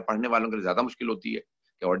भी हमारे पढ़ने वालों के लिए ज्यादा मुश्किल होती है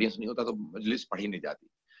कि ऑडियंस नहीं होता तो मजलिस पढ़ी नहीं जाती।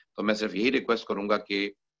 तो मैं सिर्फ यही रिक्वेस्ट करूंगा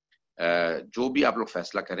कि जो भी आप लोग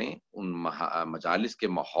फैसला करें, उन मजालिस के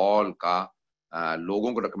माहौल का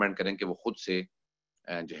लोगों को रिकमेंड करें कि वो खुद से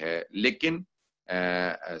जो है, लेकिन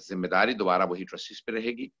जिम्मेदारी दोबारा वही ट्रस्टीज पे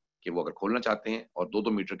रहेगी कि वो अगर खोलना चाहते हैं, और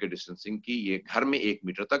 2-2 मीटर के डिस्टेंसिंग की, ये घर में 1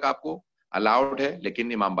 मीटर तक आपको अलाउड है,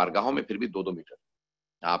 लेकिन इमाम बारगाहों में फिर भी 2-2 मीटर,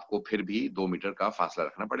 आपको फिर भी 2 मीटर का फासला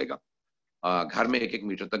रखना पड़ेगा। घर में 1-1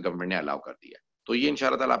 मीटर तक गवर्नमेंट ने अलाउ कर दिया। तो ये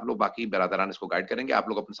इंशाअल्लाह ताला आप लोग बाकी बरादरान इसको गाइड करेंगे। आप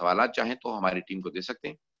लोग अपने सवालात चाहें तो हमारी टीम को दे सकते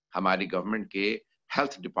हैं। हमारी गवर्नमेंट के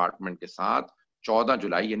हेल्थ डिपार्टमेंट के साथ 14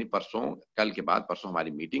 जुलाई यानी परसों, कल के बाद परसों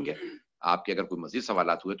हमारी मीटिंग है। आपके अगर कोई मजीद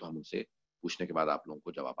सवालात हुए तो हम उनसे पूछने के बाद आप लोगों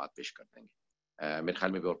को जवाब पेश कर देंगे। मेरे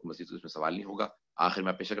ख्याल में भी और कोई मजीद उसमें सवाल नहीं होगा। आखिर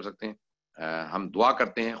में आप पेश कर सकते हैं। हम दुआ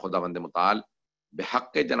करते हैं खुदावंद मुताल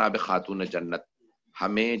बेहक़ जनाब खातून जन्नत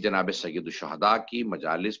हमें जनाब सय्यदुश्शहदा की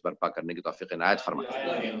मजालिस बर्पा करने की तौफीक इनायत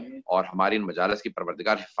फरमाए, और हमारी इन मजालिस की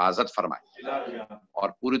परवरदिगार हिफाजत फरमाए,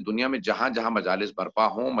 और पूरी दुनिया में जहां जहां मजालिस बर्पा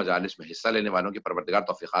हों, मजालिस में हिस्सा लेने वालों की परवरदिगार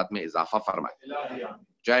तौफीकात में इजाफा फरमाए।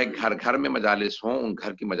 चाहे घर घर में मजालिस हों, उन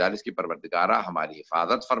घर की मजालिस की परवरदिगारा हमारी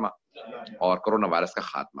हिफाजत फरमा और कोरोना वायरस का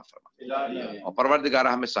खात्मा फरमा, और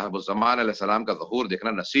परवरदिगारा हमें साहिबुज़्ज़मान अलैहिस्सलाम का ज़हूर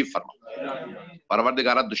देखना नसीब फरमा।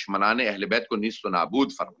 परवरदिगारा दुश्मनाने अहले बैत को नीस्त व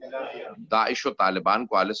नाबूद फरमा, दाइश और तालिबान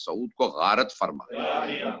को आले सऊद को गारत फरमा,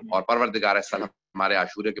 और परवरदिगार हमारे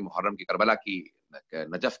आशूरे के मुहर्रम की, करबला की,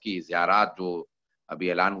 नजफ की ज़ियारात जो अभी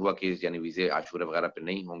ऐलान हुआ कि यानी वीज़े आशूरे वगैरह पे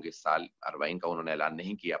नहीं होंगे इस साल, 40 का उन्होंने ऐलान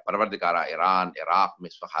नहीं किया। परवरदिगारा ईरान, इराक में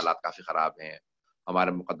इस वक्त हालात काफ़ी ख़राब हैं।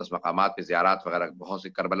 हमारे मुक़द्दस मकामात पे ज़ियारात वगैरह, बहुत से,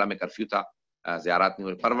 करबला में कर्फ्यू था, ज़ियारात नहीं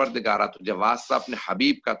हुई। परवरदिगारा तुझे वास्ता अपने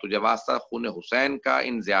हबीब का, तुझे वास्ता खून हुसैन का,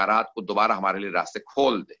 इन ज़ियारात को दोबारा हमारे लिए रास्ते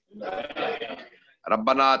खोल दे।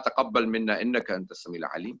 रब्बना तक़ब्बल मिन्ना इन्नका अंतस समीउल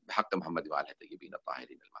अलीम बिहक़्क़ि मुहम्मद व आलिहि तय्यबीन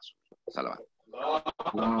ताहिरीन अल-मासूमीन। सलावत।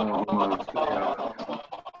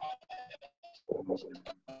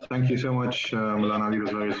 Thank you so much, Maulana Ali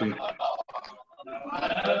Raza Yazdi.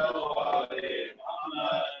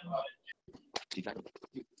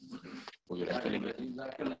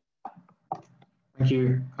 Thank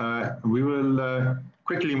you. We will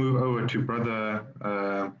quickly move over to Brother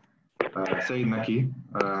Saeed Naki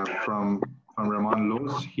from Rahman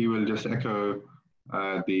Laws. He will just echo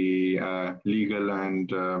the legal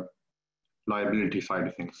and liability side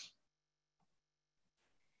of things.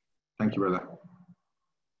 Thank you, brother.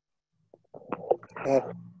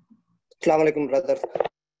 Assalamu alaikum, brother.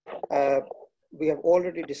 We have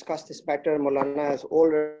already discussed this matter. Maulana has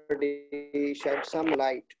already shed some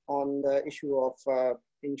light on the issue of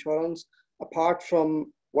insurance. Apart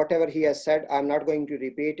from whatever he has said, I'm not going to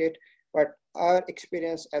repeat it, but our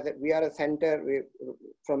experience as we are a center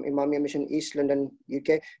from Imamia Mission East London,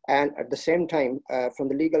 UK, and at the same time, from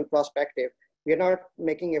the legal perspective, we are not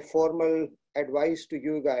making a formal advice to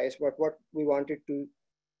you guys, but what we wanted to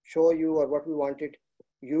show you, or what we wanted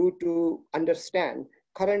you to understand.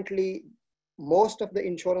 Currently, most of the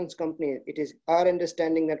insurance companies, it is our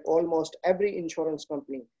understanding that almost every insurance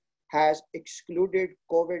company has excluded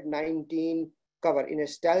COVID-19 cover in a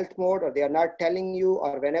stealth mode, or they are not telling you,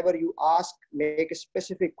 or whenever you ask, make a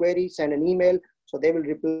specific query, send an email, so they will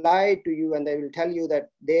reply to you and they will tell you that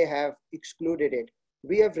they have excluded it.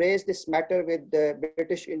 We have raised this matter with the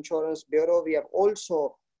British Insurance Bureau. We have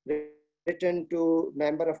also written to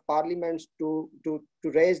Member of Parliament to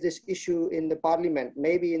raise this issue in the Parliament.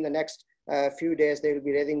 Maybe in the next few days they will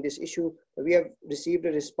be raising this issue. We have received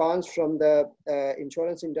a response from the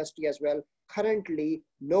insurance industry as well. Currently,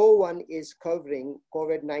 no one is covering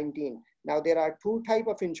COVID-19. Now, there are two types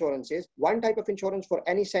of insurances. One type of insurance for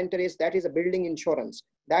any center is that is a building insurance.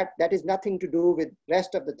 That is nothing to do with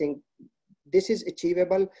rest of the thing. This is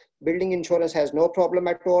achievable. Building insurance has no problem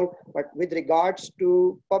at all. But with regards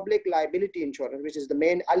to public liability insurance, which is the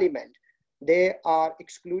main element, they are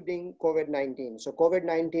excluding COVID-19. So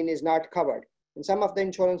COVID-19 is not covered. In some of the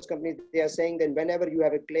insurance companies, they are saying that whenever you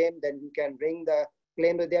have a claim, then you can bring the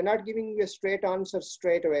claim. That they are not giving you a straight answer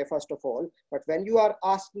straight away, first of all. But when you are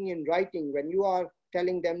asking in writing, when you are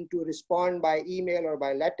telling them to respond by email or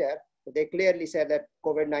by letter, they clearly say that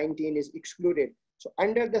COVID-19 is excluded. So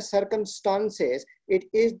under the circumstances, it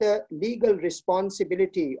is the legal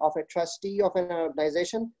responsibility of a trustee of an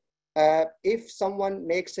organization. If someone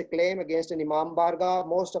makes a claim against an Imam Bargah,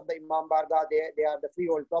 most of the Imam Bargah, they are the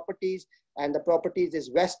freehold properties, and the properties is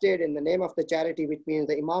vested in the name of the charity, which means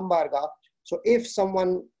the Imam Bargah. So if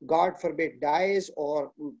someone, God forbid, dies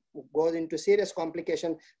or goes into serious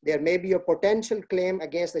complication, there may be a potential claim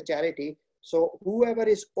against the charity. So whoever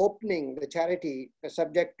is opening the charity,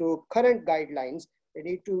 subject to current guidelines, they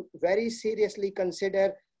need to very seriously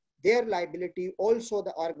consider their liability, also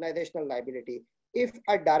the organizational liability. If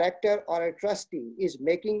a director or a trustee is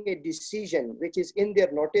making a decision which is in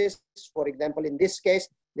their notice, for example, in this case,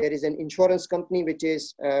 there is an insurance company which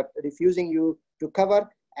is refusing you to cover,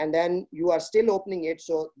 and then you are still opening it,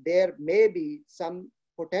 so there may be some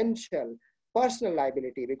potential personal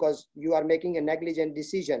liability because you are making a negligent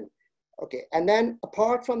decision. Okay, and then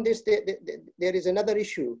apart from this, there is another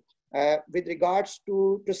issue with regards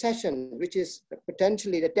to procession, which is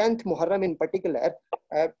potentially the 10th Muharram in particular.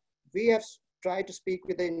 We have tried to speak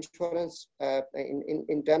with the insurance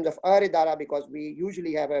in terms of our idara, because we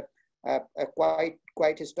usually have a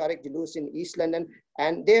quite historic julus in East London,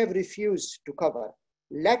 and they have refused to cover,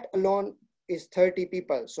 let alone is 30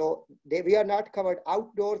 people. So we are not covered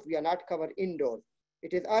outdoors, we are not covered indoors.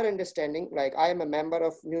 It is our understanding, like I am a member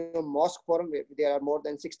of New Mosque Forum, there are more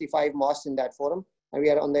than 65 mosques in that forum, and we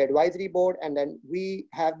are on the advisory board, and then we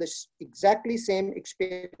have this exactly same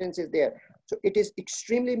experiences there. So it is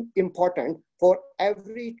extremely important for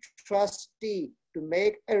every trustee to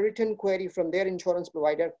make a written query from their insurance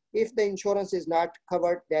provider. If the insurance is not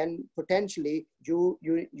covered, then potentially you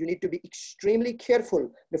need to be extremely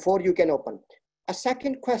careful before you can open. A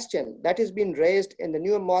second question that has been raised in the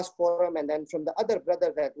New Mosque Forum and then from the other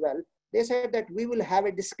brothers as well, they said that we will have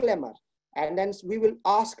a disclaimer, and then we will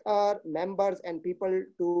ask our members and people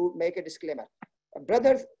to make a disclaimer.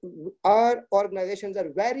 Brothers, our organizations are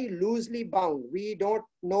very loosely bound. We don't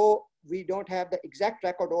know, we don't have the exact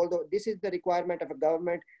record, although this is the requirement of a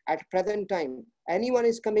government at present time. Anyone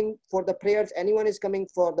is coming for the prayers, anyone is coming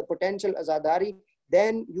for the potential azadari,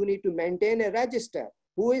 then you need to maintain a register.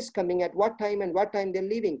 Who is coming at what time and what time they're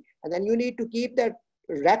leaving. And then you need to keep that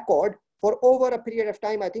record for over a period of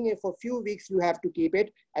time. I think for a few weeks you have to keep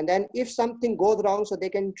it. And then if something goes wrong, so they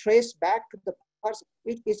can trace back to the person,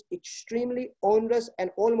 it is extremely onerous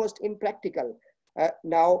and almost impractical.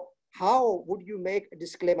 Now, how would you make a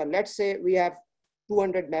disclaimer? Let's say we have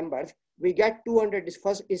 200 members. We get 200,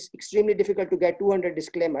 first it's extremely difficult to get 200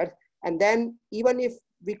 disclaimers. And then even if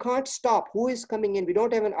we can't stop who is coming in, we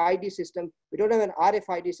don't have an ID system, we don't have an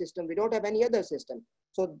RFID system, we don't have any other system.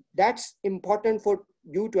 So that's important for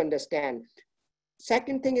you to understand.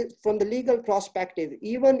 Second thing is, from the legal perspective,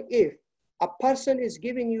 even if a person is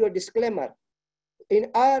giving you a disclaimer,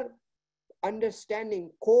 in our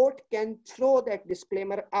understanding, court can throw that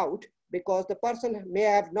disclaimer out because the person may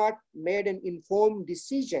have not made an informed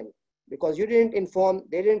decision, because you didn't inform,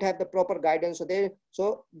 they didn't have the proper guidance,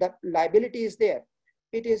 so the liability is there.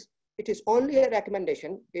 It is only a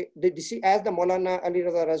recommendation. As the Maulana Ali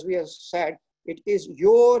Raza Razvi has said, it is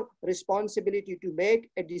your responsibility to make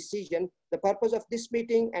a decision. The purpose of this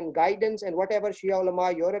meeting and guidance and whatever Shia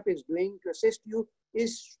Ulama Europe is doing to assist you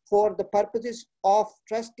is for the purposes of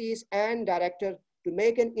trustees and directors to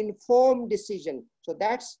make an informed decision. So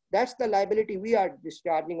that's the liability we are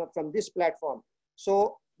discharging from this platform.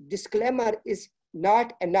 So disclaimer is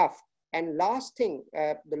not enough. And last thing,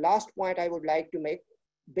 the last point I would like to make,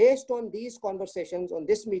 based on these conversations on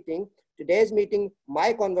this meeting, today's meeting,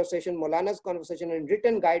 my conversation, Maulana's conversation, and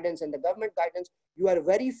written guidance and the government guidance, you are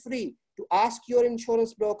very free to ask your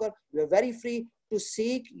insurance broker, you are very free to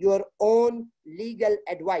seek your own legal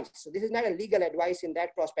advice. So this is not a legal advice in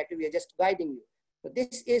that perspective, we are just guiding you. So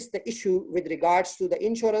this is the issue with regards to the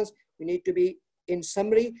insurance. You need to be, in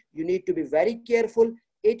summary, you need to be very careful.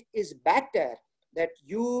 It is better that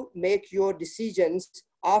you make your decisions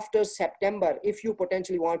after September if you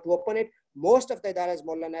potentially want to open it. Most of the idaras,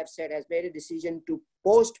 Maulana have said, has made a decision to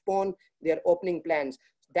postpone their opening plans.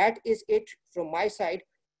 That is it from my side.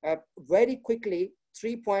 Very quickly,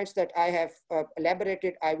 3 points that I have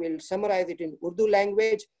elaborated. I will summarize it in Urdu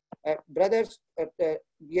language. Brothers,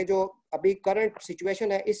 ये जो अभी current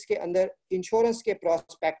situation है, इसके अंदर insurance के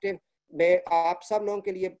perspective में आप सब लोगों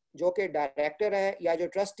के लिए जो कि डायरेक्टर है या जो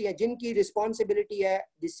ट्रस्टी है, जिनकी रिस्पॉन्सिबिलिटी है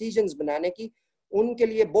डिसीजंस बनाने की, उनके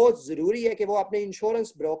लिए बहुत ज़रूरी है कि वो अपने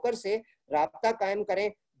इंश्योरेंस ब्रोकर से राब्ता कायम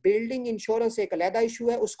करें. बिल्डिंग इंश्योरेंस एक अलहदा इशू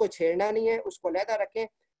है, उसको छेड़ना नहीं है, उसको अलहदा रखें.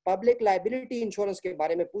 पब्लिक लाइबिलिटी इंश्योरेंस के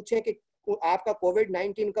बारे में पूछें कि आपका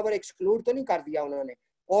कोविड-19 कवर एक्सक्लूड तो नहीं कर दिया उन्होंने,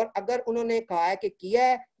 और अगर उन्होंने कहा है कि किया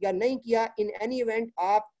है या नहीं किया, इन एनी इवेंट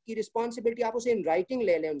आपकी रिस्पॉन्सिबिलिटी, आप उसे इन राइटिंग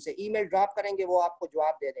ले लें, उनसे ईमेल ड्रॉप करेंगे, वो आपको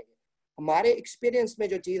जवाब दे देंगे. हमारे एक्सपीरियंस में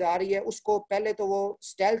जो चीज़ आ रही है उसको पहले तो वो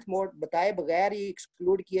स्टेल्थ मोड बताए बगैर ही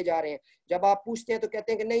एक्सक्लूड किए जा रहे हैं। जब आप पूछते हैं तो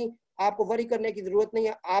कहते हैं कि नहीं, आपको वरी करने की जरूरत नहीं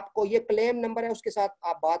है, आपको ये क्लेम नंबर है उसके साथ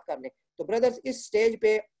आप बात कर लें। तो ब्रदर्स, इस स्टेज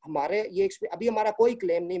पे हमारे ये अभी हमारा कोई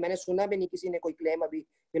क्लेम नहीं, मैंने सुना भी नहीं किसी ने कोई क्लेम अभी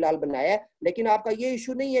फिलहाल बनाया है। लेकिन आपका ये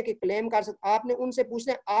इशू नहीं है कि क्लेम कर सकते, आपने उनसे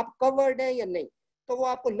पूछना है आप कवर्ड हैं या नहीं, तो वो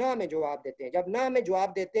आपको ना में जवाब देते हैं। जब ना में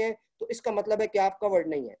जवाब देते हैं तो इसका मतलब है कि आप कवर्ड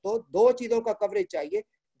नहीं है। तो दो चीज़ों का कवरेज चाहिए।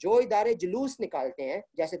 जो इदारे जुलूस निकालते हैं,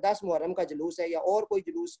 जैसे 10 मुहर्रम का जुलूस है या और कोई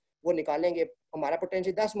जुलूस वो निकालेंगे, हमारा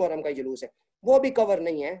पोटेंशियल 10 मुहर्रम का जुलूस है, वो भी कवर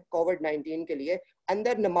नहीं है कोविड-19 के लिए।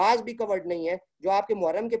 अंदर नमाज भी कवर्ड नहीं है, जो आपके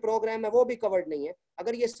मुहर्रम के प्रोग्राम है वो भी कवर्ड नहीं है।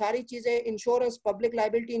 अगर ये सारी चीजें इंश्योरेंस, पब्लिक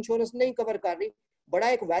लाइबिलिटी इंश्योरेंस नहीं कवर कर रही, बड़ा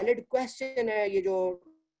एक वैलिड क्वेश्चन है ये जो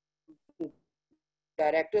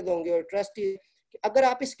डायरेक्टर्स होंगे और ट्रस्टी, अगर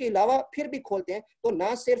आप इसके अलावा फिर भी खोलते हैं तो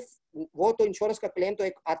ना सिर्फ वो तो इंश्योरेंस का क्लेम तो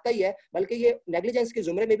एक आता ही है, बल्कि ये नेग्लिजेंस के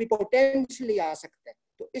जुमरे में भी पोटेंशियली आ सकता है।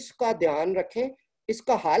 तो इसका ध्यान रखें।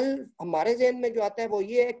 इसका हल हमारे जहन में जो आता है वो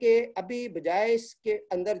ये है कि अभी बजाय इसके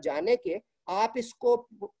अंदर जाने के आप इसको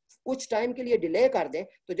कुछ टाइम के लिए डिले कर दें।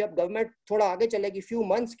 तो जब गवर्नमेंट थोड़ा आगे चलेगी फ्यू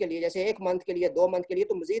मंथ्स के लिए, जैसे 1 मंथ के लिए, 2 मंथ के लिए,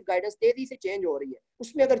 तो मजीद गाइडेंस तेजी से चेंज हो रही है,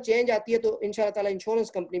 उसमें अगर चेंज आती है तो इंशाल्लाह ताला इंश्योरेंस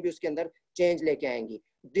कंपनी भी उसके अंदर चेंज लेके आएंगी।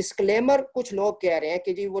 डिस्क्लेमर कुछ लोग कह रहे हैं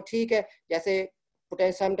कि जी वो ठीक है, जैसे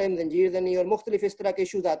समटाइम जंजीर जनी और मुख्तलिफ इस तरह के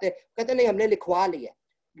इशूज आते हैं, कहते नहीं हमने लिखवा लिया।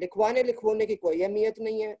 लिखवाने की कोई अहमियत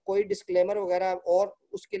नहीं है, कोई डिस्क्लेमर वगैरह, और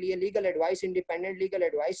उसके लिए legal advice, independent legal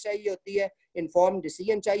advice चाहिए होती है, इन्फॉर्म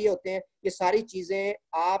डिसीजन चाहिए होते हैं। ये सारी चीज़ें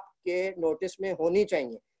आपके नोटिस में होनी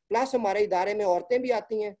चाहिए। प्लस हमारे इदारे में औरतें भी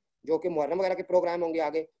आती हैं जो कि मुहर्रम वगैरह के प्रोग्राम होंगे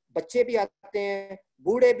आगे, बच्चे भी आते हैं,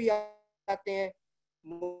 बूढ़े भी आते हैं।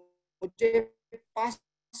 मुझे पास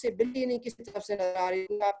से बिल्ली नहीं किसी तरफ से नजर आ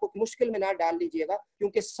रही, आपको मुश्किल में ना डाल लीजिएगा,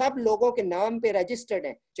 क्योंकि सब लोगों के नाम पे रजिस्टर्ड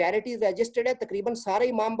है, चैरिटीज रजिस्टर्ड है, तकरीबन सारे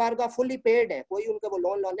इमाम बारगाह फुली पेड है, कोई उनका वो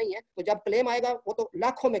लोन नहीं है। तो जब क्लेम आएगा वो तो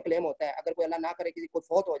लाखों में क्लेम होता है, अगर कोई अल्लाह ना करे किसी को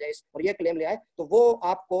फौत हो जाए और ये क्लेम ले आए तो वो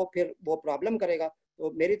आपको फिर वो प्रॉब्लम करेगा।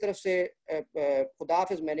 तो मेरी तरफ से खुदा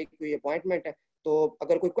हाफिज, मैंने कोई अपॉइंटमेंट है, तो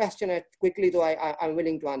अगर कोई क्वेश्चन है क्विकली तो I am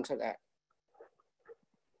willing to answer that.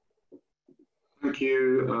 Thank you,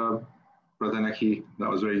 Brother Naki. That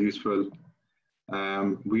was very useful.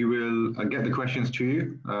 We will get the questions to you,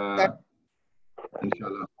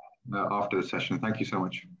 inshallah, after the session. Thank you so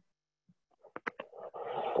much.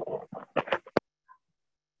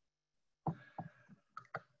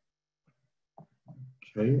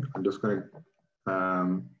 Okay, I'm just going to,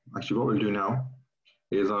 actually what we'll do now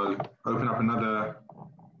is I'll open up another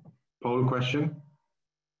poll question.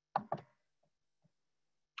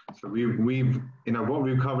 So we've what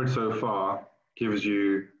we've covered so far gives you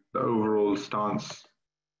the overall stance,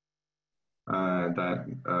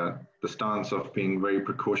 the stance of being very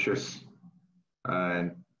precautious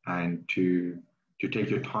and to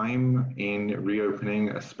take your time in reopening,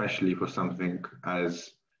 especially for something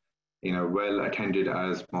as well attended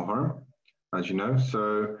as Muharram, as you know.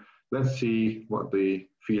 So let's see what the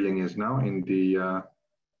feeling is now in the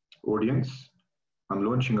audience. I'm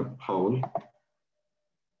launching a poll.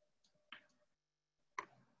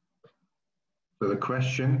 So the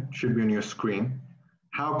question should be on your screen.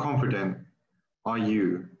 How confident are you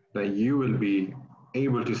that you will be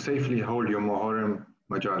able to safely hold your Muharram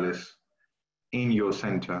Majalis in your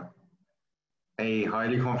center? A,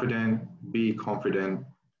 highly confident, B, confident,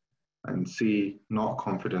 and C, not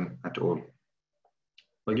confident at all.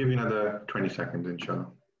 I'll give you another 20 seconds, inshallah.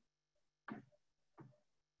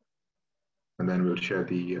 And then we'll share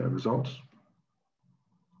the results.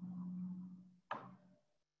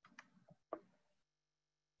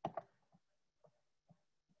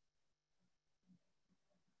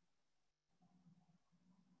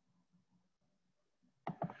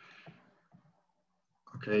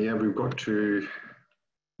 Okay, yeah, we've got to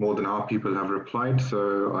more than half people have replied, so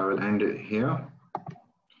I will end it here.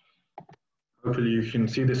 Hopefully you can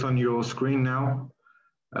see this on your screen now.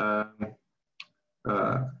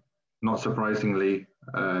 Not surprisingly,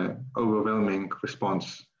 overwhelming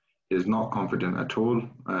response is not confident at all,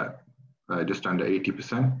 just under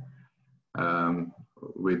 80%,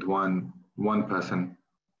 with one person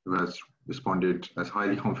who has responded as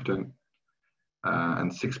highly confident,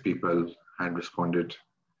 and 6 people had responded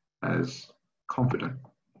as confident.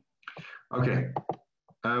 Okay,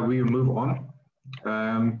 we move on.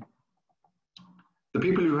 The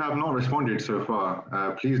people who have not responded so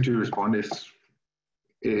far, please do respond.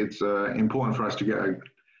 It's important for us to get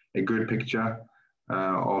a good picture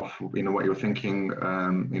of what you're thinking,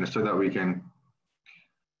 so that we can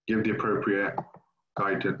give the appropriate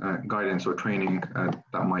guidance or training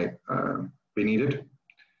that might be needed.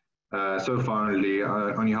 So far,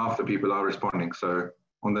 only half the people are responding. So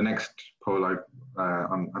on the next poll,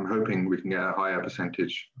 I'm hoping we can get a higher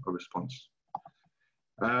percentage of response.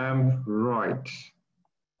 Right.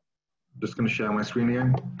 Just going to share my screen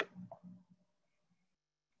again.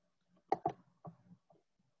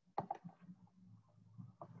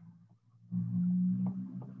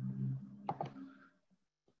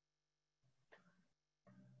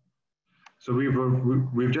 So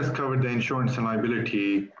we've just covered the insurance and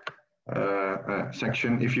liability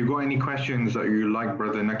section. If you've got any questions that you'd like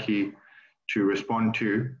Brother Naki to respond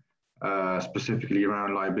to, specifically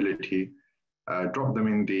around liability, drop them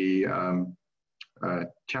in the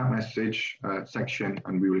chat message section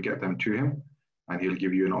and we will get them to him and he'll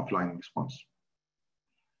give you an offline response.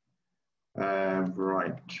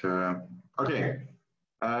 Right. Okay.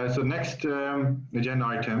 So next agenda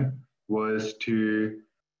item was to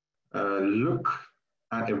look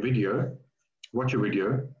at a video, watch a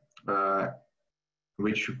video,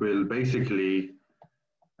 which will basically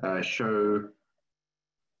show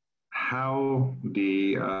how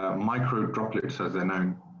the micro droplets, as they're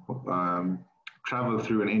known, travel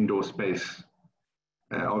through an indoor space.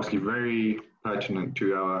 Obviously very pertinent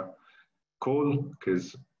to our call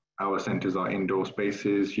because our centers are indoor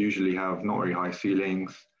spaces, usually have not very high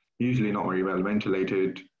ceilings, usually not very well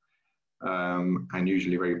ventilated, and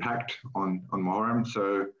usually very packed on Muharram.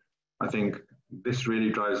 So I think this really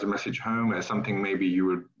drives the message home as something maybe you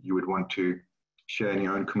would want to share in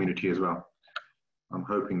your own community as well. I'm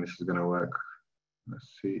hoping this is going to work. Let's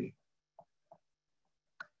see.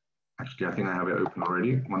 Actually, I think I have it open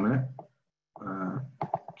already. 1 minute.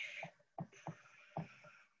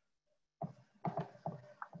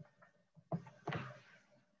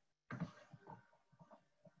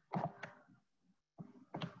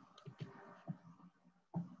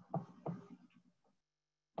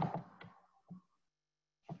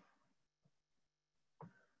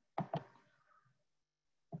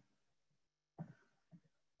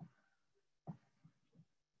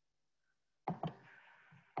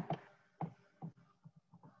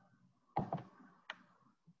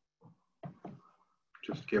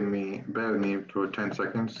 Just bear with me for 10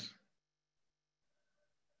 seconds.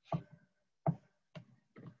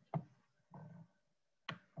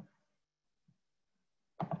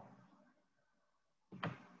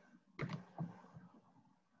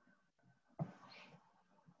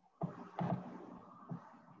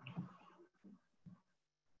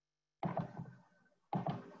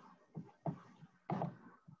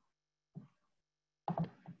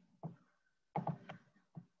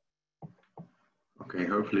 Okay,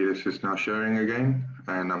 hopefully this is now sharing again,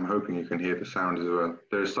 and I'm hoping you can hear the sound as well.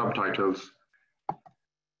 There are subtitles.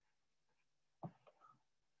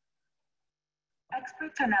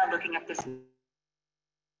 Experts are now looking at this.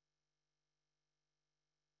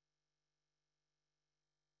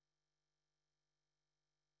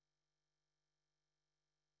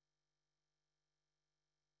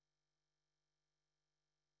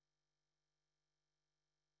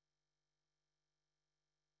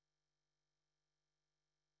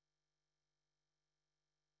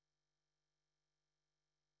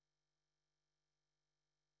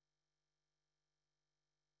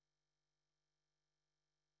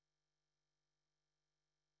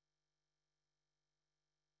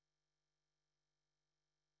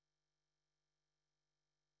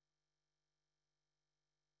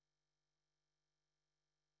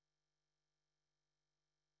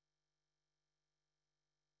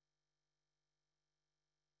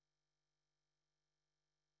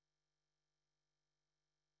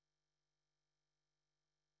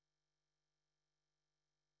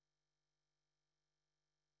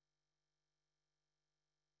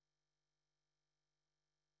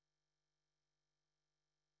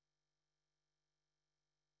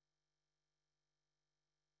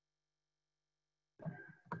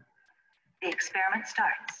 The experiment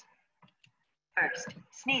starts. First,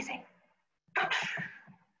 sneezing.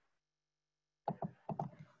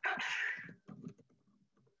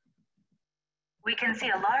 We can see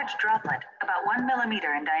a large droplet about 1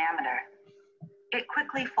 millimeter in diameter. It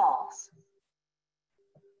quickly falls.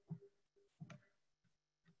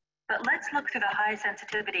 But let's look through the high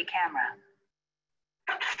sensitivity camera.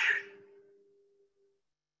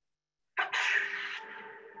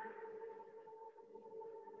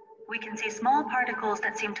 We can see small particles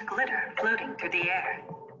that seem to glitter floating through the air.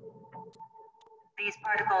 These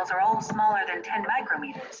particles are all smaller than 10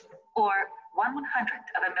 micrometers, or 1/100th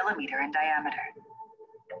of a millimeter in diameter.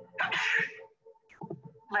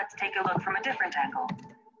 Let's take a look from a different angle.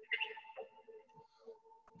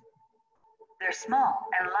 They're small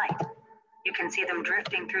and light. You can see them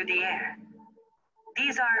drifting through the air.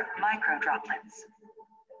 These are microdroplets.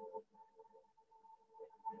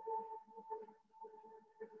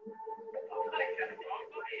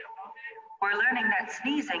 We're learning that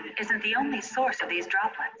sneezing isn't the only source of these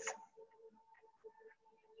droplets.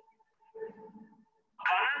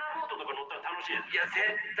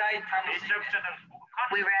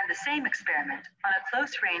 We ran the same experiment on a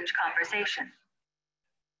close-range conversation.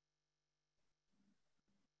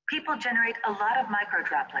 People generate a lot of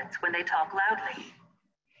microdroplets when they talk loudly.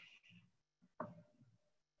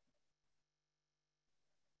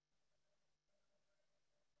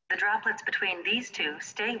 The droplets between these two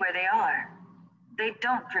stay where they are. They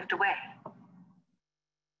don't drift away.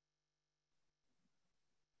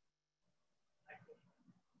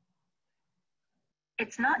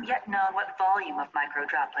 It's not yet known what volume of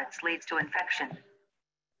microdroplets leads to infection.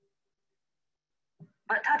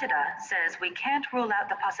 But Tateda says we can't rule out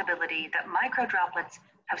the possibility that microdroplets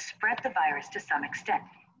have spread the virus to some extent.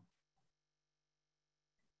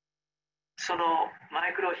 そのマ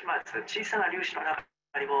イクロ飛沫、小さな粒子の中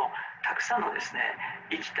にもたくさんのですね、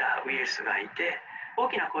生きたウイルスがいて、大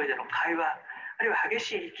きな声での会話、あるいは激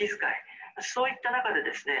しい息遣い、そういった中で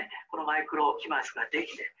ですね、このマイクロ飛沫がで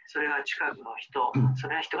きて、それが近くの人、そ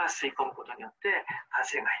の人が吸い込むことによって感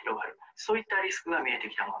染が広がる、そういったリスクが見えて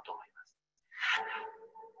きたものと思います。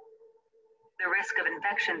The risk of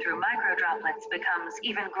infection through microdroplets becomes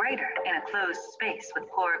even greater in a closed space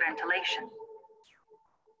with poor ventilation.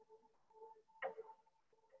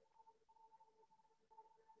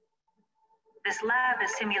 This lab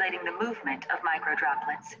is simulating the movement of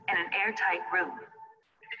microdroplets in an airtight room.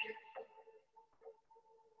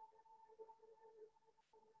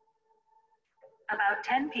 About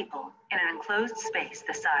 10 people in an enclosed space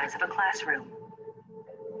the size of a classroom.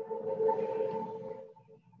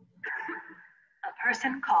 A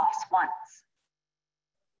person coughs once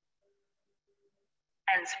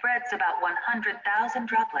and spreads about 100,000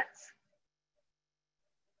 droplets.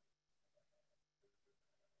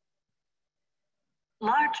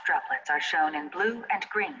 Large droplets are shown in blue and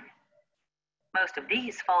green. Most of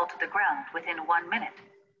these fall to the ground within 1 minute.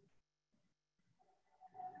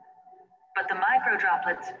 But the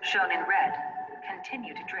microdroplets shown in red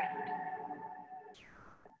continue to drift.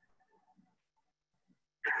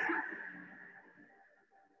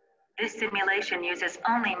 This simulation uses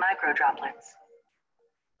only microdroplets.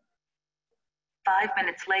 5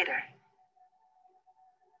 minutes later,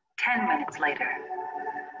 10 minutes later,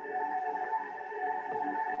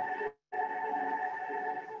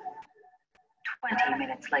 20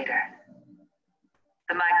 minutes later,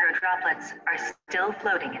 the microdroplets are still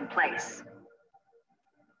floating in place.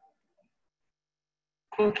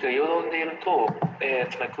 空気がよどんでいると、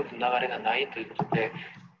つまり空気の流れがないということで、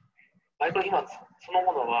マイクロ飛沫その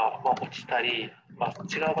ものは、落ちたり、違う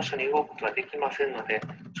場所に動くことができませんので、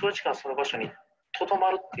長時間その場所にとど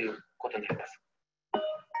まるっていうことになります。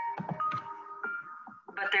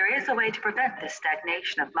But there is a way to prevent this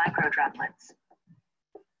stagnation of microdroplets.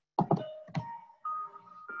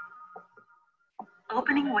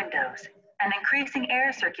 Opening windows and increasing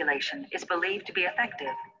air circulation is believed to be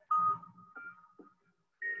effective.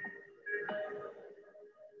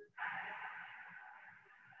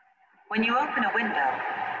 When you open a window,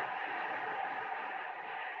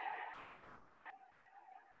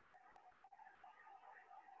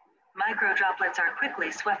 microdroplets are quickly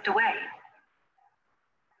swept away.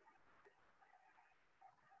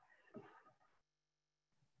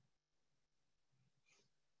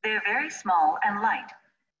 They're very small and light,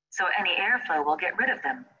 so any airflow will get rid of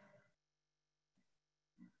them.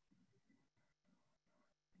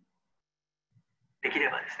 できれ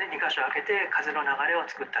ばですね、2箇所開けて風の流れを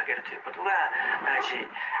作ってあげるということが大事。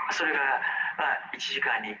それが1時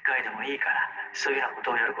間に1回でもいいから、そういうようなこ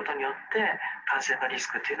とをやることによって感染のリス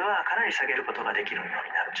クっていうのはかなり下げることができるようにな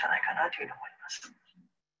るんじゃないかなというふうに思います。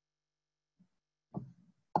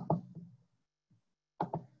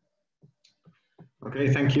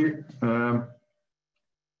Okay, thank you.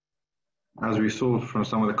 As we saw from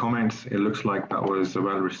some of the comments, it looks like that was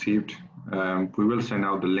well received. We will send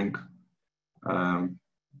out the link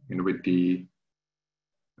with the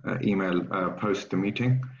email post the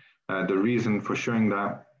meeting. The reason for showing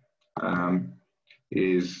that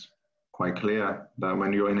is quite clear, that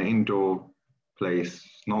when you're in an indoor place,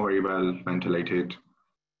 not very well ventilated,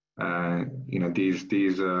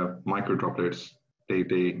 these micro droplets,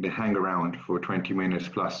 they hang around for 20 minutes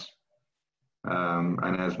plus.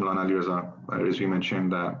 And as Maulana Ali Raza Rizvi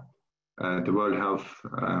mentioned, that the World Health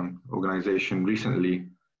Organization recently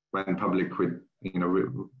went public with,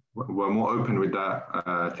 were more open with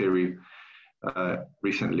that theory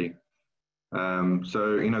recently.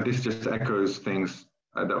 So, this just echoes things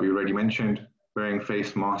that we already mentioned. Wearing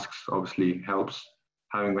face masks obviously helps.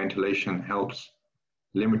 Having ventilation helps.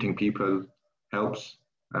 Limiting people helps.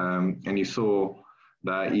 And you saw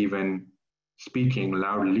that even speaking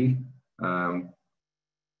loudly, can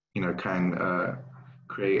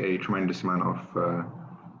create a tremendous amount of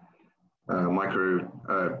micro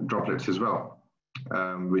droplets as well,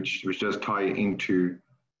 which does tie into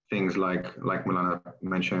things like Mulana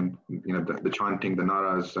mentioned, the chanting, the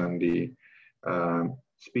naras, and the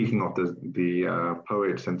speaking of the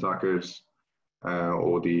poets and zakirs,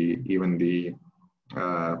 or even the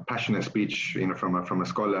passionate speech, from a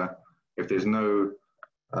scholar. If there's no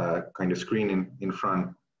kind of screen in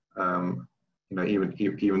front,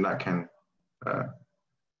 even that can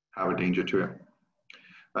have a danger to it.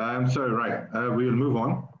 So right, we will move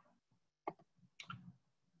on.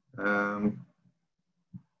 I'm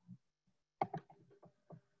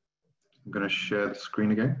going to share the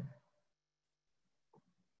screen again.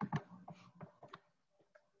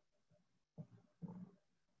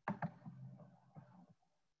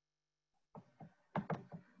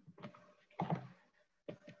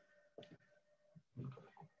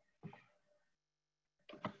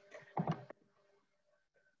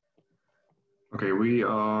 Okay, we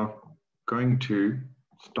are going to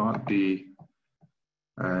start the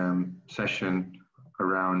session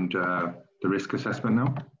around the risk assessment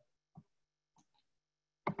now.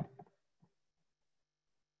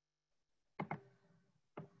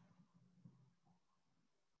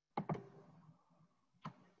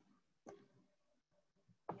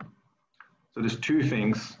 So there's two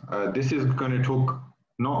things. This is going to talk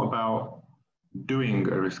not about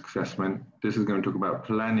doing a risk assessment. This is going to talk about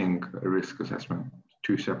planning a risk assessment.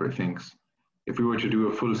 Two separate things. If we were to do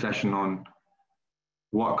a full session on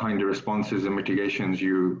what kind of responses and mitigations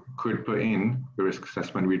you could put in the risk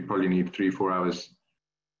assessment, we'd probably need 3-4 hours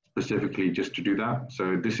specifically just to do that.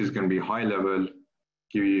 So this is going to be high level,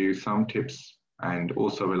 give you some tips, and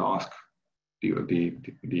also will ask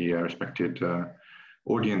the respected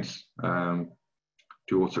audience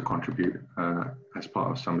to also contribute as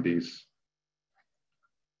part of some of these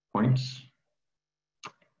points.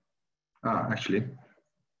 Actually,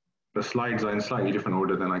 the slides are in slightly different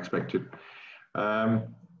order than I expected. So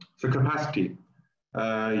capacity.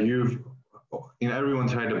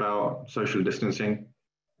 Everyone's heard about social distancing,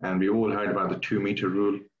 and we all heard about the 2-meter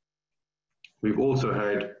rule. We've also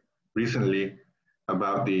heard recently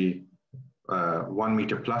about the 1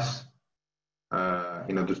 meter plus.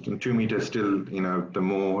 The 2 meters still, the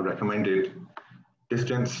more recommended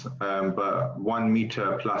distance, but 1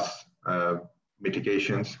 meter plus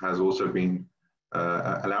mitigations has also been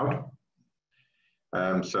allowed.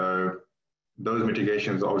 So those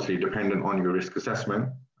mitigations are obviously dependent on your risk assessment,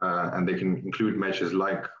 and they can include measures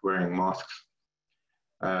like wearing masks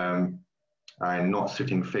and not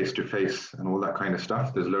sitting face to face and all that kind of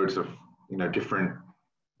stuff. There's loads of different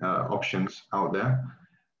options out there.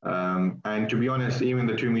 And to be honest, even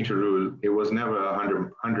the 2-meter rule, it was never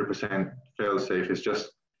 100% fail-safe. It's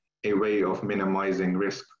just a way of minimizing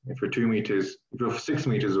risk. If you're 6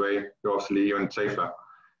 meters away, you're obviously even safer.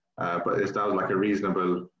 But that was like a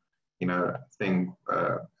reasonable, thing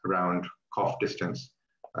around cough distance.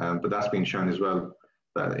 But that's been shown as well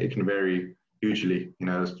that it can vary hugely.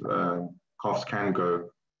 Coughs can go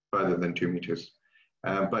further than 2 meters.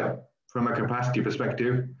 But from a capacity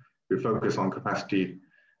perspective, we focus on capacity.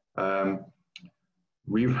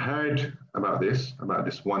 We've heard about this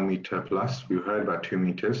 1 meter plus. We've heard about 2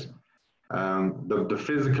 meters. The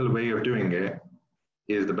physical way of doing it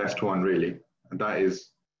is the best one, really. And that is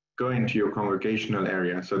go into your congregational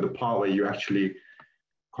area. So the part where you actually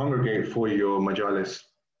congregate for your majalis,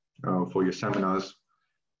 for your seminars.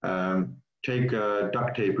 Take a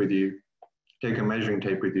duct tape with you, take a measuring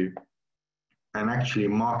tape with you, and actually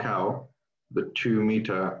mark out the 2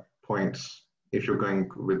 meter points if you're going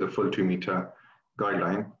with the full 2 meter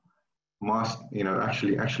guideline.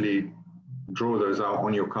 Actually draw those out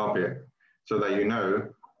on your carpet so that you know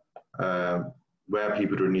where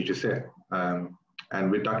people would need to sit. And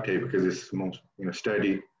with duct tape, because it's more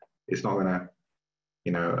sturdy, it's not going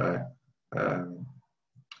to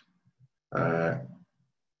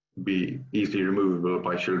be easily removable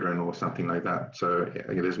by children or something like that. So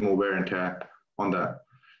there's more wear and tear on that.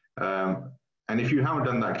 And if you haven't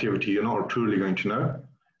done the activity, you're not truly going to know.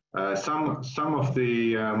 Some of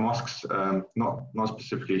the mosques, not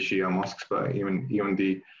specifically Shia mosques, but even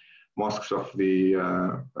the mosques of the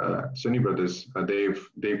Sunni brothers,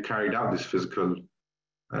 they've carried out this physical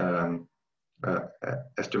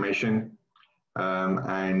estimation,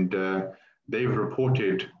 and they've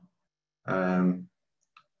reported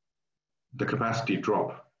the capacity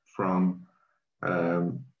drop from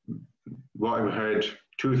what I've heard,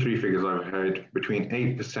 2 or 3 figures I've heard, between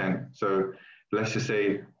 8%. So let's just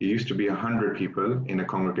say it used to be 100 people in a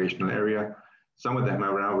congregational area. Some of them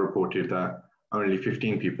have now reported that only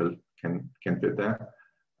 15 people can fit there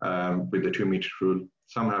with the 2-meter rule.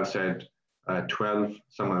 Some have said 12,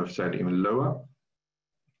 some have said even lower.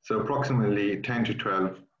 So approximately 10 to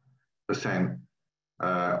 12%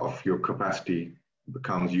 of your capacity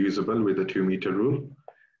becomes usable with the 2-meter rule.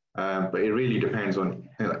 But it really depends on,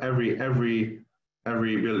 you know, every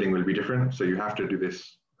building will be different. So you have to do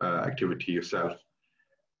this activity yourself.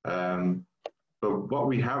 But what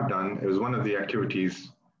we have done, it was one of the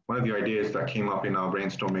activities, one of the ideas that came up in our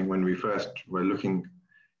brainstorming when we first were looking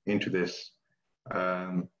into this,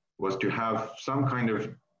 was to have some kind of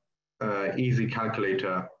easy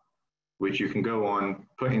calculator which you can go on,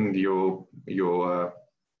 put in your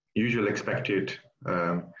usual expected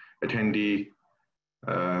attendee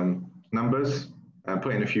numbers, and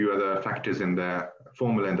put in a few other factors in there,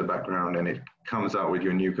 formula in the background, and it comes out with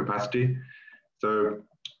your new capacity. So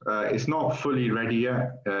it's not fully ready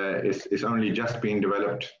yet. It's only just being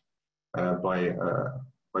developed by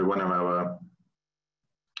one of our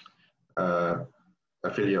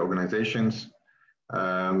affiliate organizations,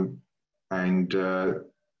 and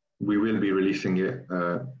we will be releasing it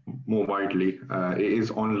more widely. It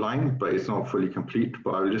is online, but it's not fully complete,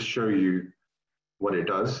 but I'll just show you what it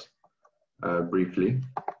does briefly.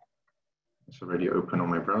 It's already open on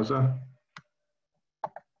my browser.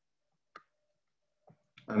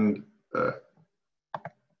 And I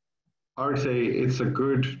would say it's a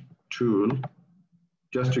good tool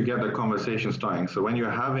just to get the conversation starting. So when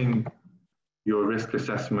you're having your risk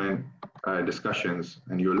assessment discussions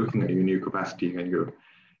and you're looking at your new capacity, and you're,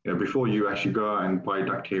 you know, before you actually go and buy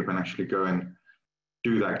duct tape and actually go and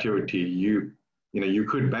do the activity, you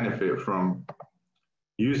could benefit from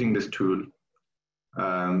using this tool.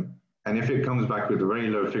 And if it comes back with a very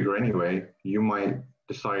low figure anyway, you might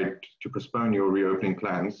decide to postpone your reopening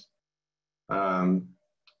plans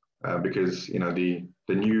because, you know, the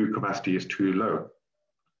new capacity is too low.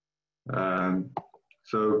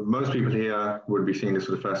 So most people here would be seeing this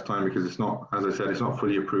for the first time because it's not, as I said, it's not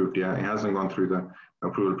fully approved yet. It hasn't gone through the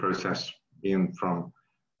approval process even from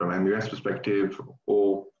MUS perspective,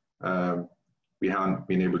 or we haven't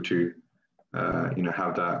been able to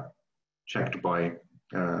have that checked by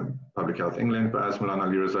Public Health England. But as Maulana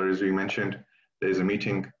Ali Raza Rizvi mentioned, there's a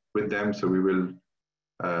meeting with them, so we will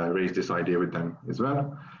raise this idea with them as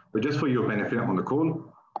well. But just for your benefit on the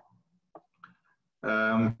call,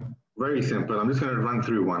 very simple. I'm just going to run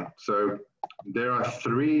through one. So there are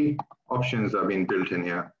 3 options that have been built in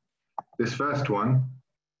here. This first one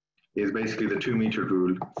is basically the 2-meter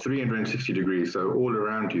rule, 360 degrees. So all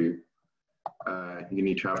around you, you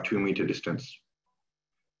need to have 2-meter distance.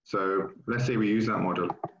 So let's say we use that model,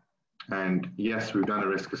 and yes, we've done a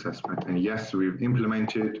risk assessment, and yes, we've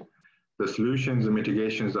implemented the solutions and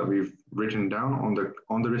mitigations that we've written down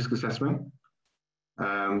on the risk assessment.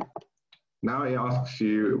 Now it asks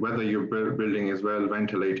you whether your building is well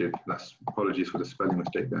ventilated. Apologies for the spelling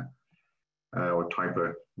mistake there, or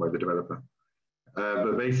typo by the developer.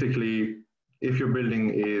 But basically, if your building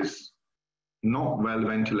is not well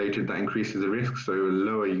ventilated, that increases the risk, so you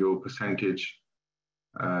lower your percentage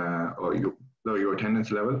or you lower your attendance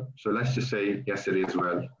level. So let's just say, yes, it is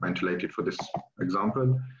well ventilated for this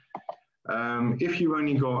example. If you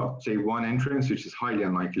only got, say, 1 entrance, which is highly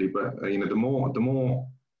unlikely, but the more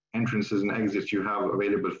entrances and exits you have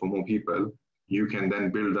available for more people, you can then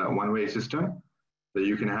build that one-way system. So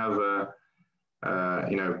you can have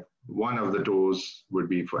one of the doors would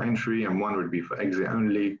be for entry and one would be for exit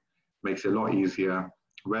only. Makes it a lot easier,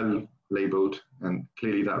 well labeled, and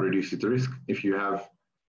clearly that reduces the risk. If you have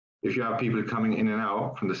people coming in and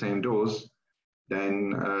out from the same doors, then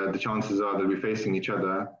the chances are they'll be facing each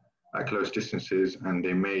other at close distances and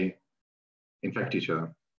they may infect each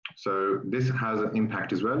other. So this has an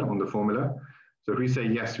impact as well on the formula. So if we say,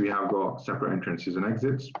 yes, we have got separate entrances and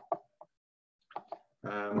exits,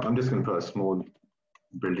 I'm just going to put a small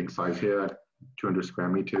building size here, 200 square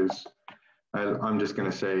meters. I'm just going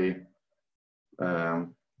to say,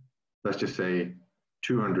 let's just say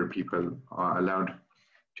 200 people are allowed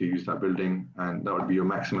to use that building, and that would be your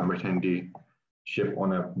maximum attendee ship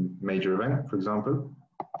on a major event, for example.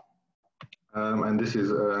 And this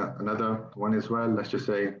is another one as well. Let's just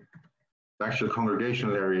say the actual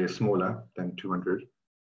congregational area is smaller than 200.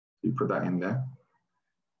 You put that in there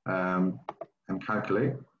and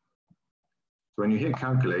calculate. So when you hit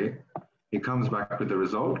calculate, it comes back with the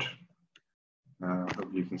result. Hopefully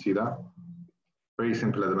you can see that. Very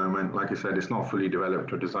simple at the moment. Like I said, it's not fully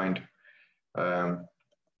developed or designed.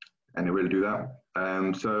 and it will do that.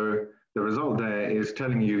 So the result there is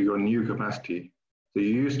telling you your new capacity. So you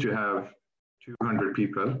used to have 200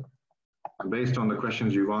 people. And based on the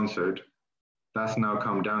questions you've answered, that's now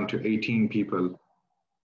come down to 18 people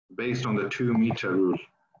based on the 2 meter rule.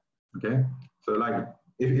 Okay, so like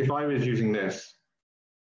if I was using this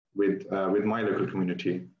with my local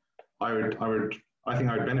community, I think I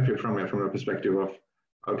would benefit from it from a perspective of,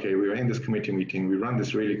 okay, we were in this committee meeting, we run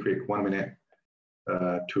this really quick 1 minute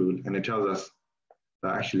tool, and it tells us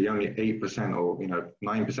that actually only 8% or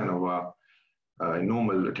 9% of our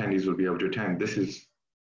normal attendees will be able to attend. This is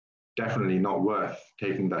definitely not worth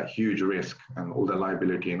taking that huge risk and all the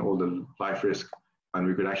liability and all the life risk. And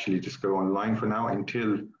we could actually just go online for now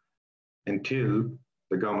until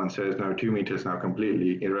the government says, no, 2 meters now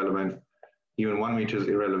completely irrelevant, even 1 meter is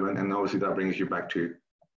irrelevant, and obviously that brings you back to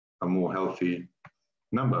a more healthy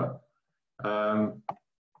number. I'm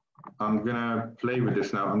gonna play with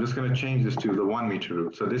this now. I'm just gonna change this to the 1 meter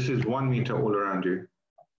rule. So this is 1 meter all around you.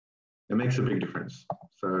 It makes a big difference.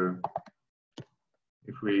 So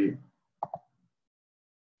if we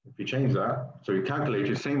change that, so we calculate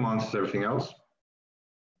it, same answer as everything else.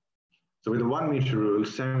 So with the 1 meter rule,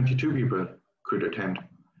 72 people could attend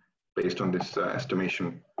based on this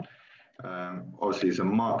estimation. Obviously, it's a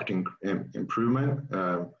marked improvement,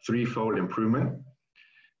 threefold improvement.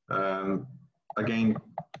 Again,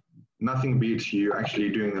 nothing beats you actually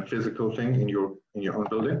doing a physical thing in your own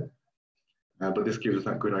building, but this gives us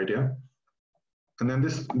that good idea. And then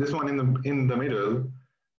this one in the middle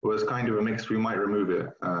was kind of a mix. We might remove it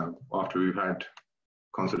after we've had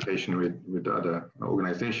consultation with the other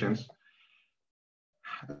organizations.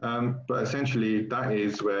 But essentially, that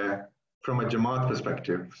is where, from a Jamaat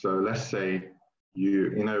perspective, so let's say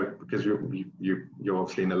because you're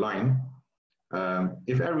obviously in a line,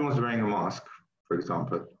 if everyone's wearing a mask, for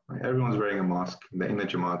example, right, everyone's wearing a mask in the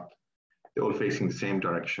Jamaat, they're all facing the same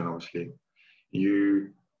direction, obviously.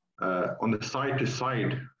 On the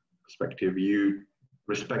side-to-side perspective, you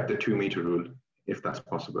respect the 2 meter rule, if that's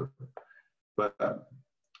possible. But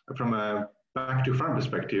from a back to front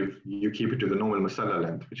perspective, you keep it to the normal masala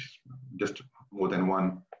length, which is just more than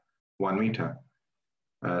one meter.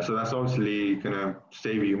 So that's obviously going to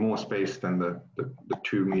save you more space than the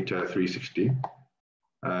 2 meter 360.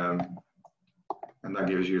 And that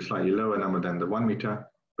gives you a slightly lower number than the 1 meter,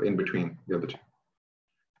 but in between the other two.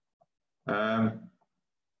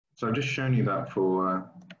 So I've just shown you that for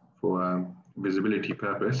visibility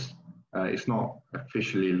purpose. It's not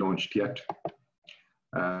officially launched yet.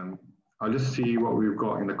 I'll just see what we've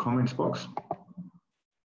got in the comments box.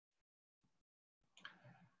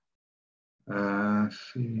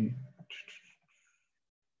 See.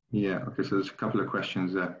 Yeah, okay, so there's a couple of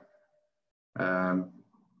questions there.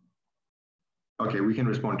 Okay, we can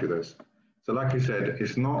respond to those. So like I said,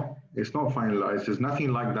 it's not finalized. There's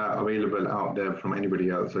nothing like that available out there from anybody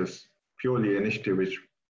else. It's purely an initiative which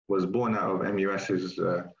was born out of MUS's,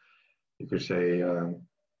 you could say,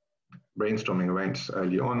 brainstorming events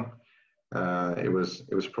early on. It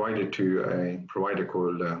was provided to a provider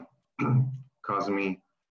called Kazmi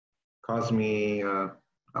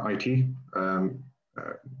IT.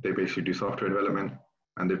 They basically do software development,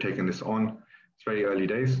 and they've taken this on. It's very early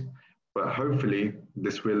days, but hopefully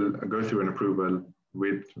this will go through an approval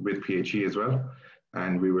with PHE as well,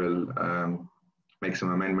 and we will make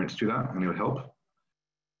some amendments to that, and it will help.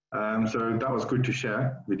 So that was good to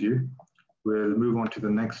share with you. We'll move on to the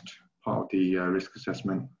next part of the risk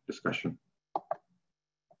assessment discussion.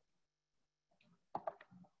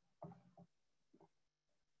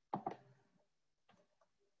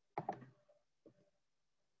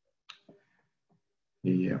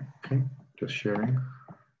 Yeah, okay, just sharing.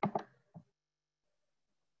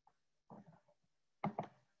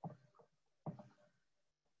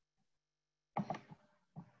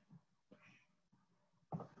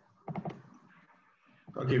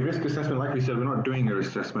 Okay, risk assessment, like we said, we're not doing a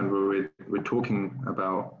risk assessment, but we're talking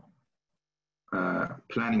about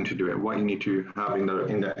planning to do it, what you need to have in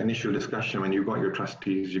the initial discussion when you've got your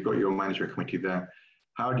trustees, you've got your management committee there.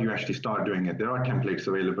 How do you actually start doing it? There are templates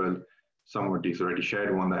available. Some of these already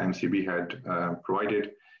shared, one that MCB had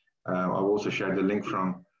provided. I've also shared the link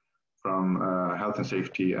from Health and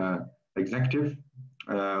Safety Executive.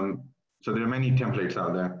 So there are many templates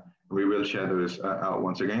out there. We will share those out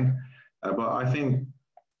once again. But I think,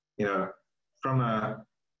 from a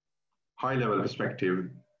high level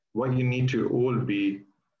perspective, what you need to all be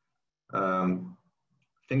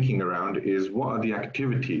thinking around is what are the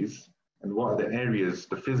activities and what are the areas,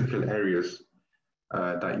 the physical areas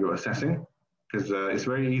that you're assessing, because it's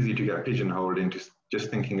very easy to get pigeonholed into just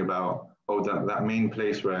thinking about, oh, that main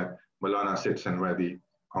place where Maulana sits and where the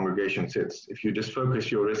congregation sits. If you just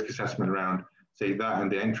focus your risk assessment around, say, that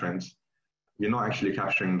and the entrance, you're not actually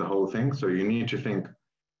capturing the whole thing. So you need to think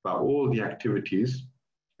about all the activities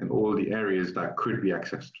and all the areas that could be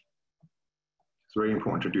accessed. It's very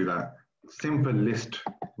important to do that. Simple list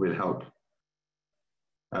will help.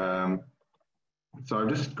 So I've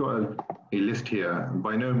just got a list here.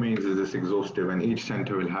 By no means is this exhaustive, and each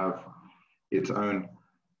center will have its own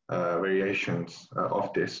variations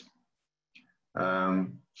of this.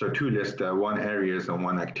 So two lists, one areas and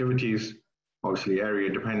one activities. Obviously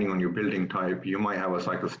area, depending on your building type, you might have a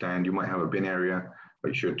cycle stand, you might have a bin area, but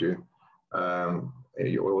you should do.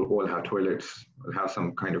 You all have toilets, have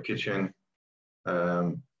some kind of kitchen,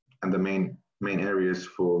 and the main areas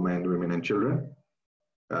for men, women, and children.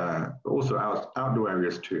 But also outdoor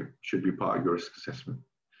areas too should be part of your risk assessment.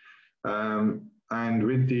 And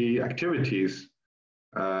with the activities,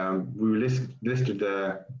 we listed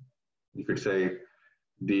the, you could say,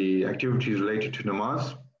 the activities related to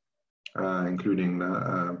namaz, including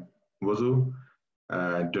wuzu,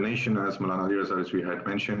 donation, as Maulana Ali Raza, as we had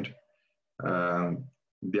mentioned,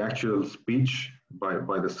 the actual speech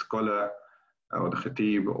by the scholar or the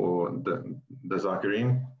khatib or the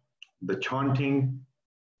zakirin, the chanting,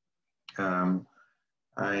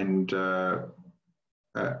 and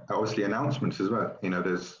obviously announcements as well. You know,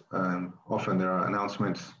 there's often there are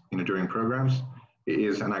announcements, you know, during programs. It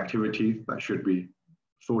is an activity that should be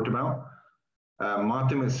thought about.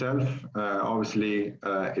 Matim itself, obviously,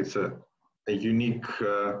 it's a unique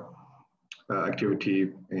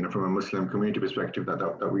activity, you know, from a Muslim community perspective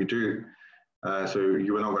that we do. So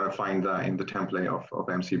you are not going to find that in the template of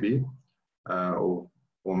MCB or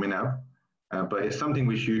MINAB, but it's something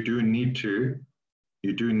which you do need to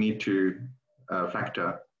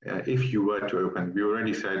factor if you were to open. We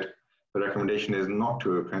already said the recommendation is not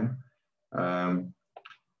to open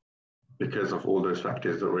because of all those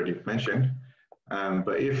factors already mentioned.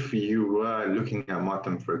 But if you were looking at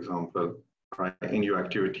Matam, for example, right, in your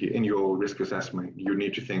activity, in your risk assessment, you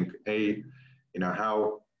need to think, you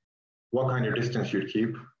know, what kind of distance you'd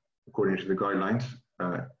keep according to the guidelines,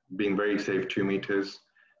 being very safe, 2 meters,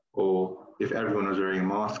 or if everyone was wearing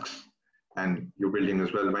masks and your building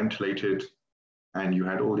was well ventilated and you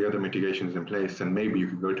had all the other mitigations in place, then maybe you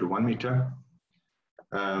could go to 1 meter.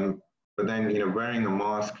 But then, you know, wearing a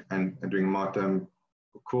mask and doing Matam,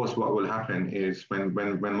 of course, what will happen is when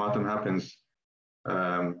Matam happens,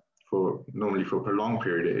 normally for a prolonged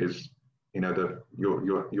period, is, you know,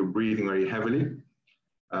 you're breathing very heavily,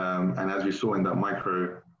 and as we saw in that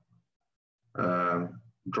micro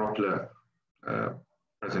droplet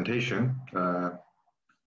presentation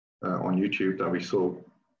on YouTube that we saw,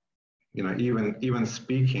 you know, even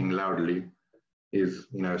speaking loudly is,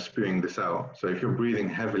 you know, spewing this out. So if you're breathing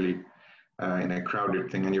heavily in a crowded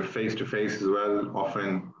thing, and you're face to face as well,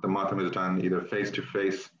 often the Matam is done either face to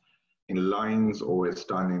face in lines, or it's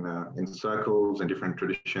done in circles. In different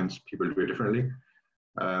traditions, people do it differently.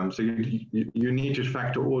 So you need to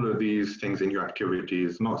factor all of these things in your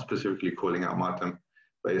activities, not specifically calling out Matam,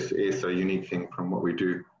 but it's a unique thing from what we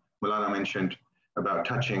do. Maulana mentioned about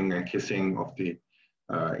touching and kissing of the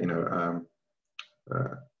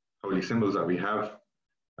holy symbols that we have,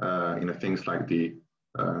 you know, things like the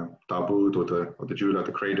tabut or the jula,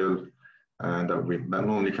 the cradle, that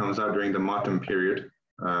normally comes out during the Matam period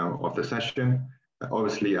of the session.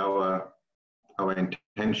 Obviously, our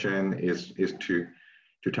intention is to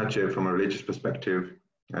touch it from a religious perspective.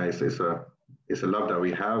 It's a love that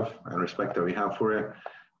we have and respect that we have for it.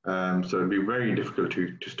 So it'd be very difficult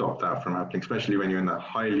to stop that from happening, especially when you're in that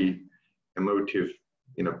highly emotive,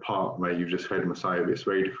 you know, part where you've just heard Messiah. It's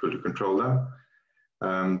very difficult to control that.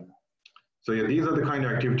 So yeah, these are the kind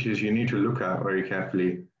of activities you need to look at very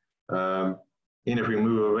carefully. And if we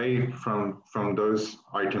move away from those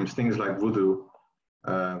items, things like wudu,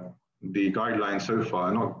 the guidelines so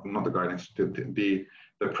far, not the guidelines,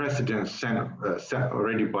 the precedents set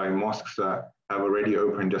already by mosques that have already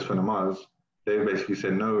opened just for namaz, they basically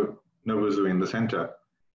said no wuzu in the center.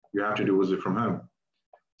 You have to do wuzu from home.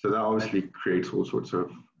 So that obviously creates all sorts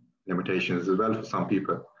of limitations as well for some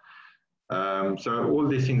people. So all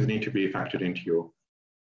these things need to be factored into your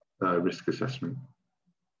risk assessment.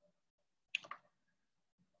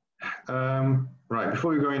 Right,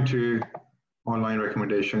 before we go into online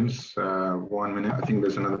recommendations, 1 minute, I think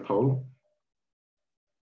there's another poll.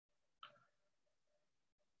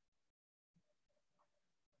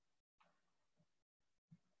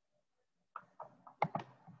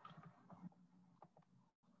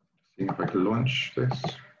 See if I can launch this.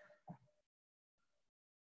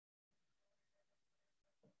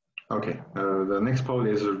 Okay, the next poll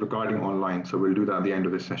is regarding online, so we'll do that at the end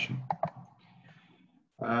of this session.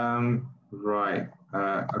 Right.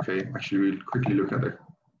 Okay. Actually, we'll quickly look at the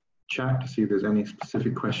chat to see if there's any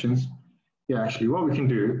specific questions. Yeah, actually, what we can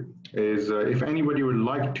do is if anybody would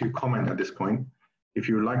like to comment at this point, if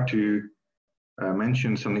you would like to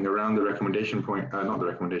mention something around the recommendation point, not the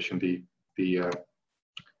recommendation, the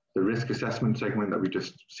risk assessment segment that we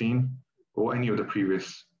just seen, or any of the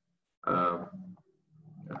previous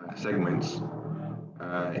segments.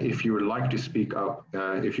 If you would like to speak up,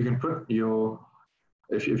 if you can put your,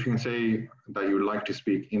 if you can say that you would like to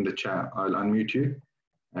speak in the chat, I'll unmute you.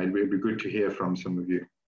 And it would be good to hear from some of you.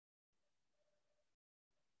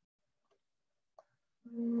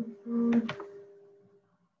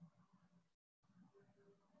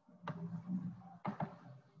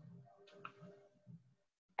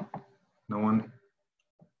 No one?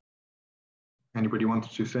 Anybody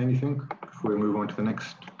wants to say anything before we move on to the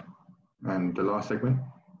next and the last segment?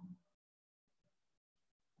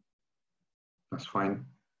 That's fine.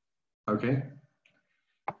 Okay.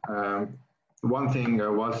 One thing,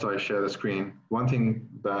 whilst I share the screen, one thing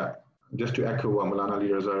that, just to echo what Maulana Ali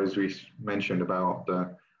Raza Rizvi mentioned about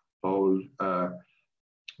the whole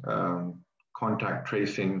contact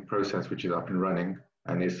tracing process, which is up and running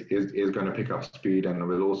and is going to pick up speed, and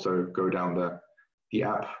will also go down the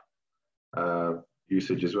app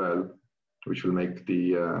usage as well, which will make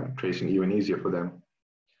the tracing even easier for them.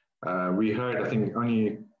 We heard, I think,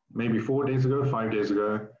 only maybe 4 days ago, 5 days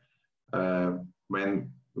ago,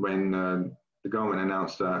 when the government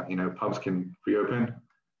announced that, you know, pubs can reopen.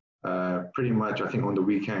 Pretty much, I think on the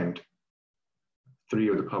weekend, 3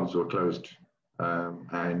 of the pubs were closed,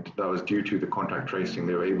 and that was due to the contact tracing.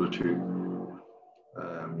 They were able to,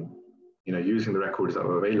 you know, using the records that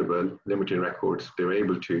were available, limited records, they were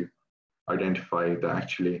able to identify that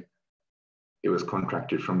actually it was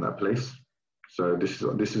contracted from that place. So this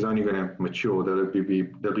is only going to mature. They'll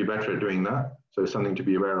be better at doing that. So it's something to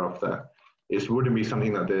be aware of. That it wouldn't be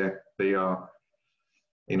something that they are,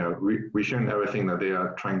 you know, we shouldn't ever think that they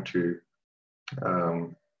are trying to,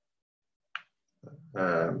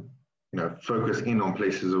 you know, focus in on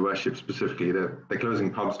places of worship specifically. They're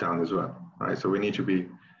closing pubs down as well, right? So we need to be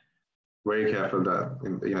very careful that,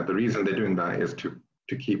 you know, the reason they're doing that is to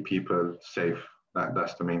keep people safe.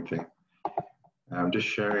 That's the main thing. I'm just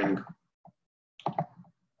sharing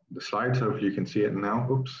the slide, so if you can see it now.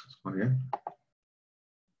 Oops, it's gone again.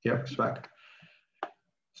 Yep, it's back.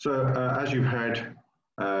 So as you've heard,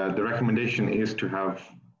 the recommendation is to have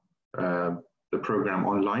the program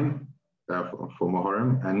online for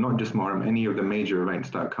Muharram, and not just Muharram, any of the major events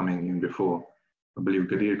that are coming in before. I believe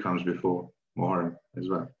Ghadir comes before Muharram as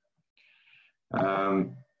well.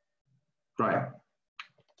 Right,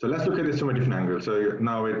 so let's look at this from a different angle. So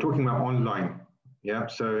now we're talking about online. Yeah,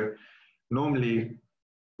 so normally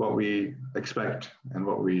what we expect and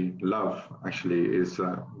what we love actually is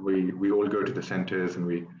we all go to the centers, and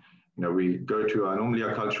we go to normally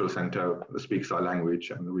our cultural center that speaks our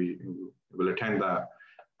language, and we will attend that,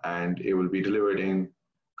 and it will be delivered in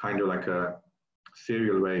kind of like a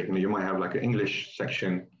serial way. You know, you might have like an English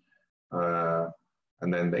section,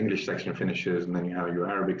 and then the English section finishes, and then you have your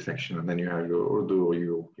Arabic section, and then you have your Urdu or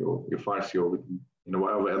your Farsi, or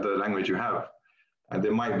whatever other language you have. And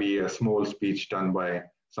there might be a small speech done by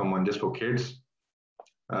someone just for kids.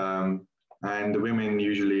 And the women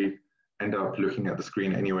usually end up looking at the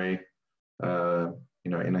screen anyway, you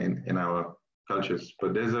know, in our cultures.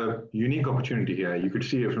 But there's a unique opportunity here. You could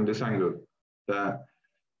see it from this angle, that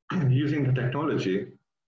using the technology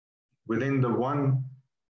within the one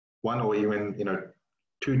or even, you know,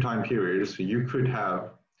 2 time periods, you could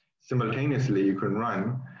have simultaneously, you can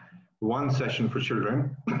run one session for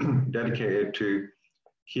children dedicated to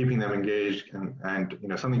keeping them engaged, and you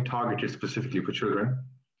know, something targeted specifically for children,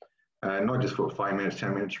 not just for 5 minutes,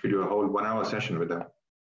 10 minutes. You could do a whole 1 hour session with them.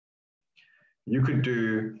 You could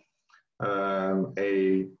do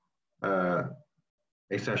a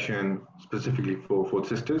session specifically for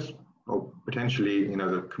sisters, or potentially, you know,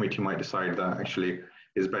 the committee might decide that actually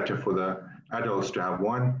it's better for the adults to have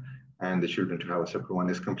one and the children to have a separate one.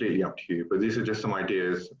 It's completely up to you. But these are just some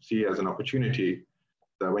ideas. See it as an opportunity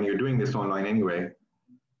that when you're doing this online anyway,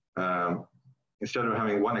 instead of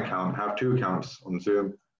having 1 account, have 2 accounts on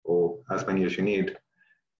Zoom, or as many as you need,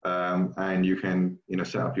 and you can, you know,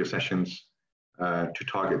 set up your sessions to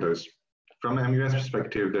target those. From an MUS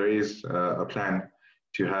perspective, there is a plan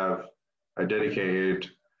to have a dedicated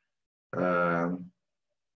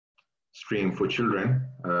stream for children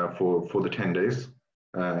for the 10 days.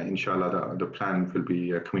 Inshallah, the plan will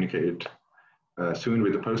be communicated soon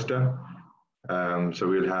with the poster. So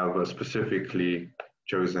we'll have a specifically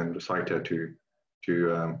chosen reciter to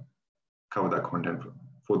cover that content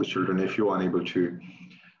for the children. If you are unable to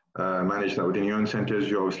manage that within your own centers,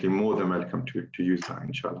 you're obviously more than welcome to use that,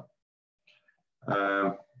 inshallah.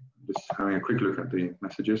 Just having a quick look at the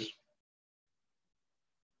messages.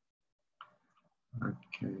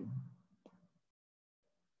 Okay.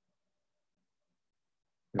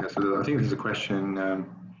 Yeah, so I think there's a question.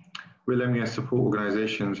 Will MUS support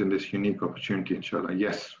organizations in this unique opportunity, inshallah?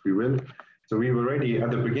 Yes, we will. So we've already,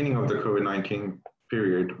 at the beginning of the COVID-19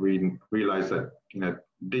 period, we realized that, you know,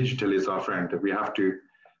 digital is our friend, that we have to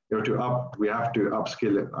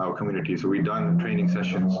upskill our community. So we've done training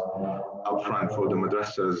sessions up front for the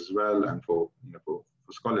madrasas as well, and for, you know, for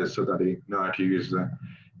scholars, so that they know how to use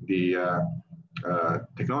the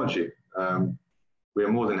technology. We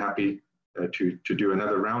are more than happy to do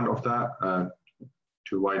another round of that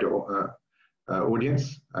to wider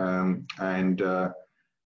audience, and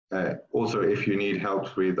also if you need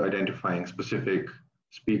help with identifying specific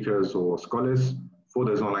speakers or scholars for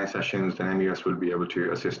those online sessions, then MUS will be able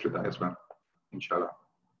to assist with that as well, inshallah.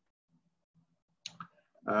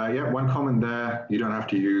 Yeah, one comment there, you don't have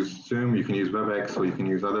to use Zoom, you can use WebEx, or you can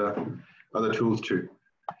use other tools too.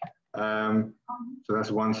 So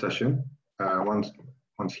that's one session, one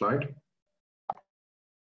slide.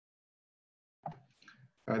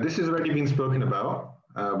 This has already been spoken about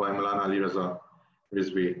by Maulana Ali Raza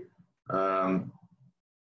Rizvi.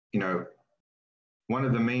 You know, one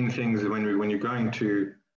of the main things when you're going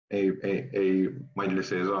to a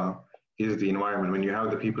Majlis Azhar is the environment. When you have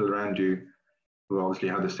the people around you who obviously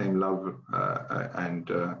have the same love and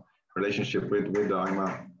relationship with the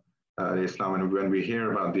Imam Islam, and when we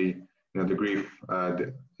hear about the grief,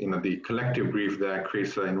 the collective grief there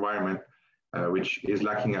creates an environment which is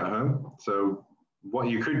lacking at home. So what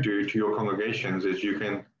you could do to your congregations is you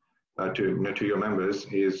can to your members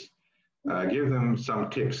is give them some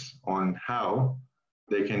tips on how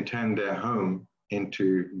they can turn their home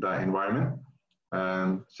into that environment.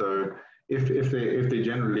 So if they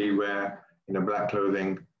generally wear black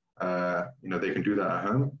clothing, they can do that at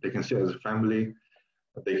home. They can sit as a family.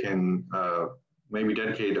 They can maybe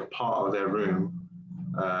dedicate a part of their room,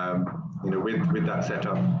 with that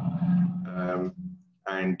setup,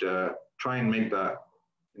 and try and make that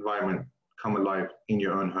environment come alive in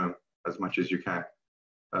your own home as much as you can.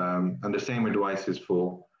 And the same advice is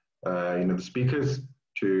for the speakers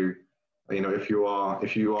to, if you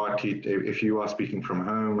are speaking from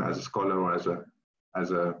home as a scholar or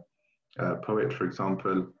as a poet, for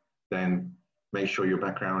example, then make sure your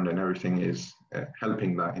background and everything is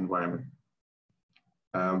helping that environment.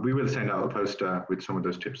 We will send out a poster with some of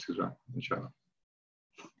those tips as well, inshallah.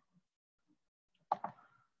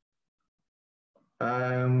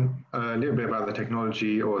 A little bit about the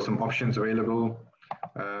technology or some options available.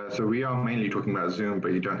 So we are mainly talking about Zoom,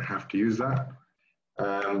 but you don't have to use that.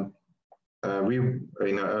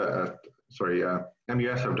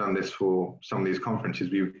 MUS have done this for some of these conferences.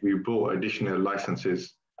 We bought additional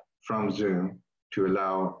licenses from Zoom to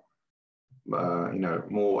allow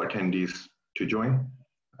more attendees to join.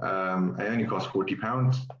 It only costs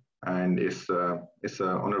 £40, and it's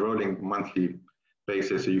on a rolling monthly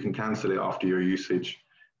basis, so you can cancel it after your usage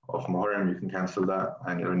of Muharram. You can cancel that,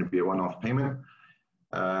 and it'll only be a one-off payment.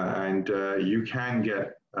 And you can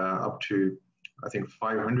get up to, I think,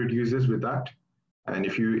 500 users with that. And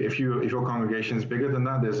if your congregation is bigger than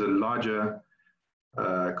that, there's a larger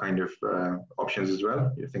options as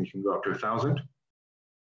well. You think you can go up to 1,000.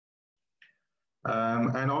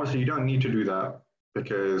 And obviously, you don't need to do that,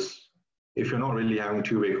 because if you're not really having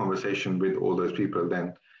two-way conversation with all those people,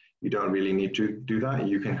 then you don't really need to do that.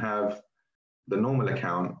 You can have the normal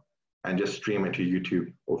account and just stream it to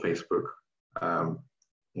YouTube or Facebook,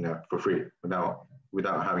 for free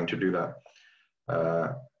without having to do that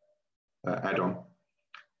add-on.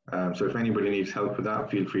 So if anybody needs help with that,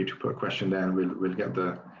 feel free to put a question there, and we'll get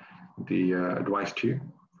the advice to you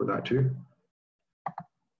for that too.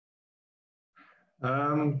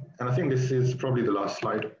 And I think this is probably the last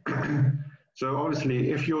slide. So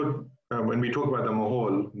obviously, if you're when we talk about the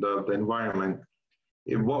mahol, the environment,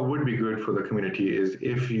 what would be good for the community is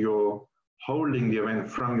if you're holding the event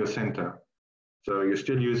from your center. So you're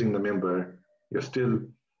still using the minbar, you're still,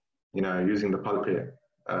 using the pulpit,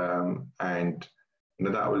 and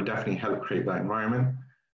that will definitely help create that environment.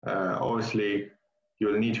 Obviously,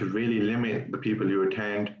 you'll need to really limit the people you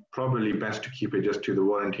attend. Probably best to keep it just to the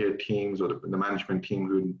volunteer teams or the management team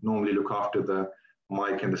who normally look after the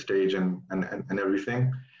mic and the stage and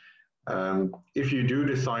everything. If you do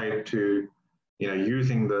decide to,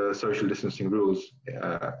 using the social distancing rules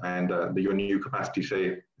and your new capacity,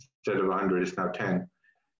 say instead of 100, it's now 10.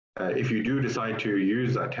 If you do decide to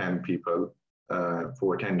use that 10 people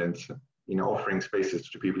for attendance, offering spaces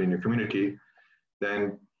to people in your community,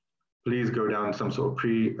 then please go down some sort of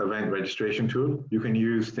pre-event registration tool. You can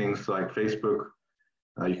use things like Facebook.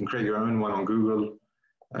 You can create your own one on Google.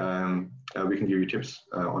 We can give you tips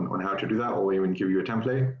on how to do that, or even give you a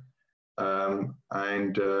template.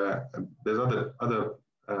 There's other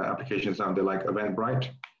applications out there like Eventbrite.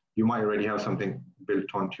 You might already have something built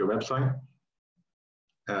onto your website,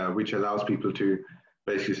 which allows people to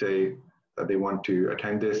basically say that they want to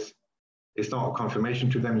attend this. It's not a confirmation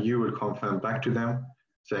to them. You will confirm back to them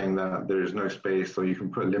saying that there is no space, or you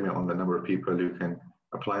can put a limit on the number of people who can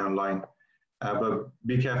apply online. But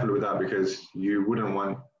be careful with that, because you wouldn't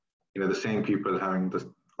want the same people having this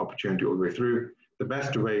opportunity all the way through. The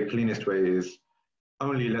best way, cleanest way, is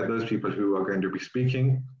only let those people who are going to be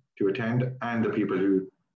speaking to attend, and the people who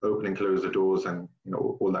open and close the doors and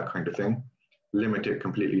all that kind of thing. Limit it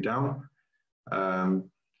completely down. I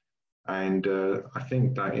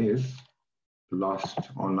think that is the last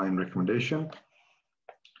online recommendation.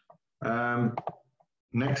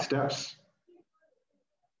 Next steps.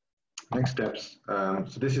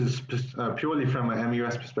 So this is purely from an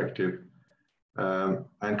MUS perspective.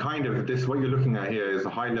 And kind of this, what you're looking at here is a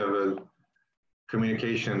high-level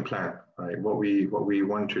communication plan, right? What we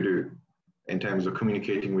want to do in terms of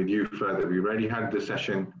communicating with you further. We already had this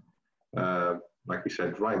session, like we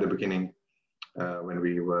said, right at the beginning, when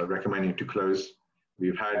we were recommending to close.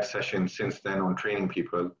 We've had sessions since then on training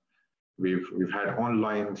people. We've had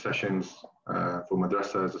online sessions for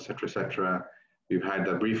madrasas, etc., etc. We've had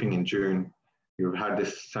a briefing in June. We've had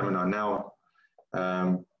this seminar now.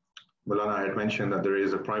 Maulana had mentioned that there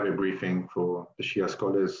is a private briefing for the Shia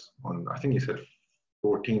scholars on, I think he said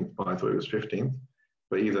 14th, but I thought it was 15th.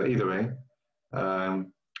 But either way.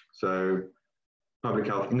 So Public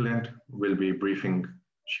Health England will be briefing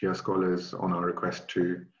Shia scholars on our request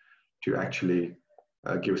to actually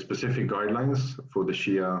give specific guidelines for the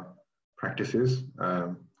Shia practices,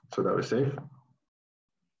 so that we're safe.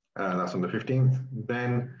 That's on the 15th.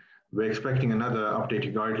 Then we're expecting another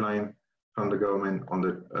updated guideline from the government on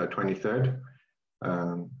the 23rd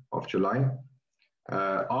of July.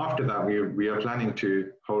 After that, we are planning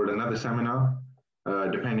to hold another seminar,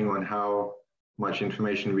 depending on how much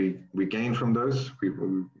information we gain from those.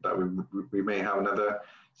 We may have another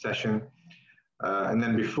session. And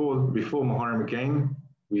then before Muharram again,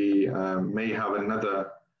 we may have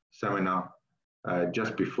another seminar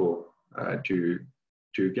just before to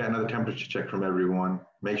get another temperature check from everyone,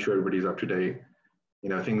 make sure everybody's up to date.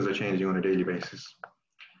 Things are changing on a daily basis.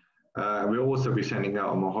 We'll also be sending out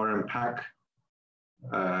a Muharram pack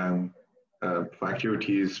for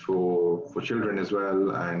activities for children as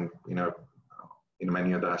well, and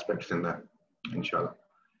many other aspects in that, inshallah.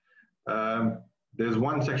 There's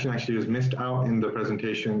one section actually was missed out in the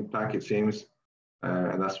presentation pack, it seems,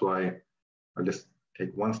 and that's why I'll just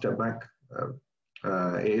take one step back.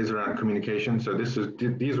 It is around communication. So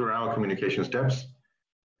these were our communication steps,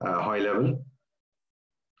 high level.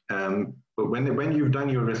 But when you've done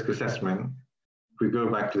your risk assessment, if we go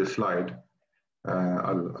back to the slide,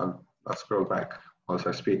 I'll scroll back whilst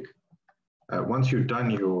I speak. Once you've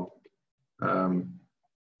done your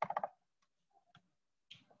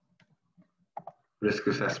risk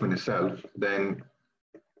assessment itself, then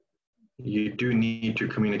you do need to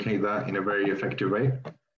communicate that in a very effective way.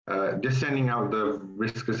 Just sending out the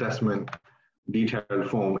risk assessment detailed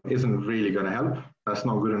form isn't really going to help. That's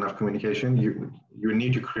not good enough communication. You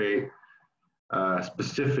need to create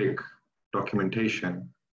specific documentation,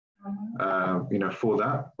 for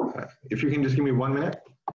that. If you can just give me 1 minute.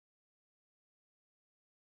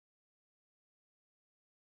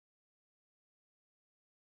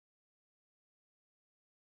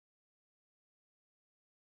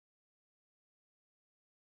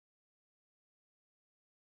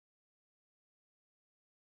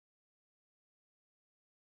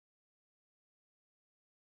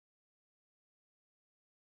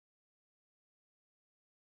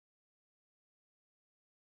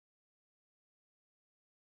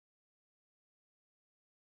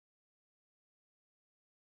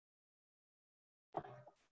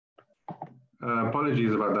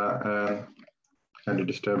 Apologies about that. Had a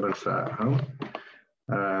disturbance at home.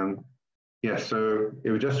 Yes, so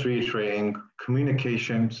it was just reiterating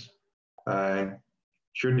communications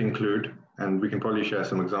should include, and we can probably share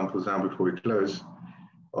some examples now before we close,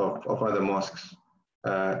 of other mosques.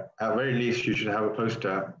 At very least, you should have a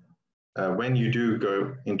poster when you do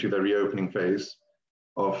go into the reopening phase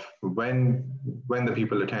of when the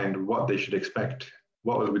people attend, what they should expect,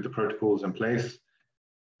 what will be the protocols in place,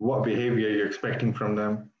 what behavior you're expecting from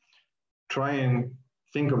them. Try and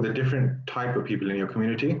think of the different type of people in your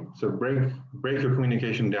community. So break your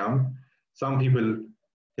communication down some people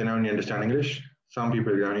can only understand English, some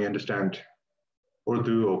people can only understand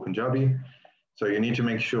Urdu or Punjabi. So you need to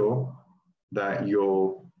make sure that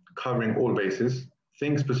you're covering all bases.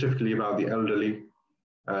 Think specifically about the elderly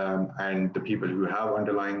and the people who have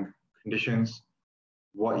underlying conditions,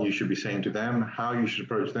 what you should be saying to them, how you should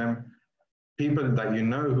approach them. People that you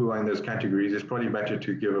know who are in those categories, it's probably better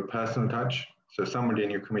to give a personal touch. So somebody in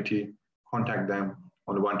your committee, contact them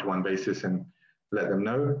on a one-to-one basis and let them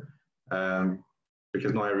know,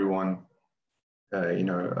 because not everyone,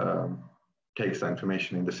 takes that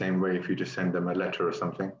information in the same way if you just send them a letter or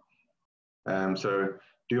something. So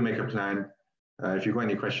do make a plan. If you've got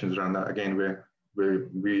any questions around that, again,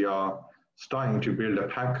 we are starting to build a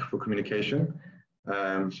pack for communication.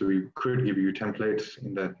 So we could give you templates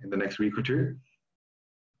in the next week or two.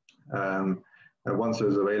 Once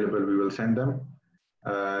those are available, we will send them.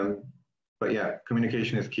 But yeah,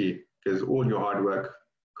 communication is key, because all your hard work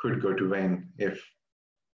could go to vain if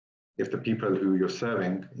the people who you're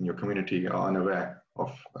serving in your community are unaware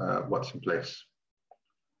of what's in place.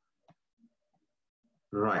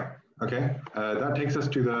 Right, okay. That takes us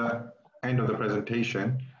to the end of the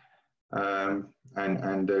presentation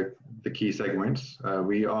and the key segments.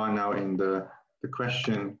 We are now in the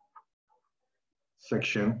question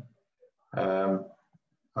section.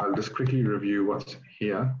 I'll just quickly review what's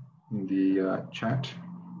here in the chat.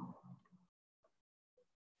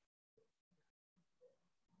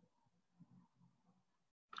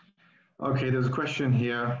 Okay, there's a question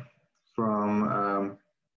here from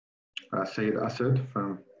Sayyid Asad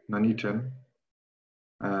from Nuneaton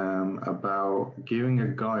about giving a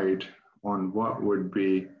guide on what would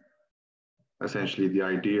be essentially the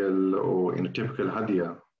ideal or in a typical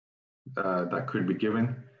hadiyah that could be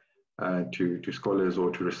given to scholars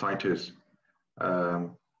or to reciters.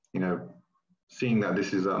 Seeing that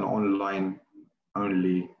this is an online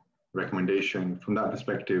only recommendation, from that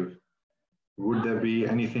perspective, would there be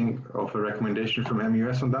anything of a recommendation from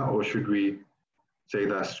MUS on that, or should we say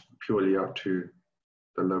that's purely up to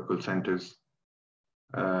the local centers?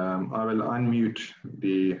 I will unmute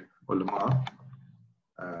the ulama.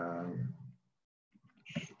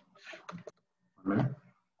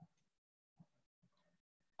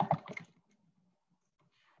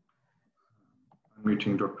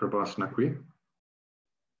 Unmuting Dr. Abbas Naqvi.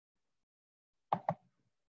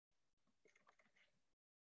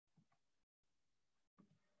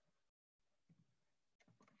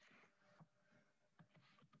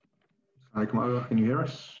 Can you hear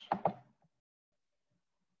us?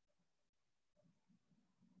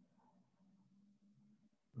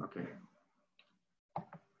 Okay.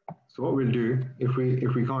 So what we'll do, if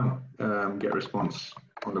we can't get a response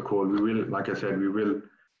on the call, we will, like I said, we will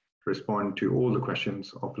respond to all the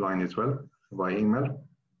questions offline as well by email.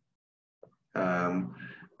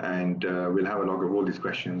 And we'll have a log of all these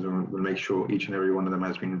questions, and we'll make sure each and every one of them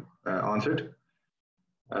has been answered.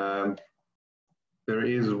 There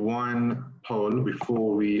is one poll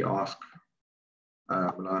before we ask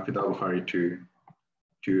Fidal Bukhari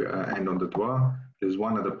to end on the dua. There's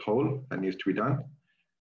one other poll that needs to be done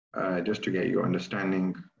just to get your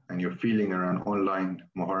understanding and your feeling around online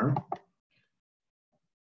Muharram.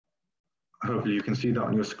 Hopefully you can see that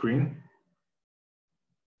on your screen.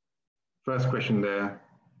 First question there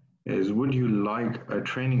is, would you like a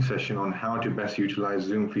training session on how to best utilize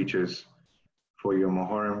Zoom features for your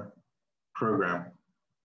Muharram program?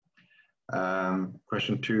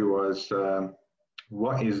 Question 2 was,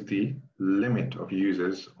 what is the limit of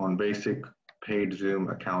users on basic paid Zoom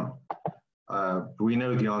account? We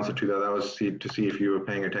know the answer to that. That was to see if you were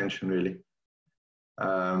paying attention, really.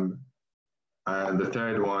 And the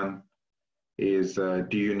third one is,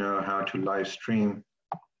 do you know how to live stream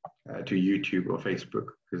to YouTube or Facebook?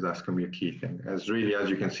 Because that's going to be a key thing. As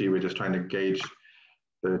you can see, we're just trying to gauge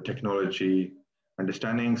the technology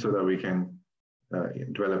understanding so that we can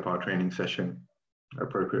develop our training session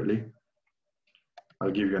appropriately.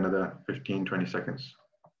 I'll give you another 15-20 seconds.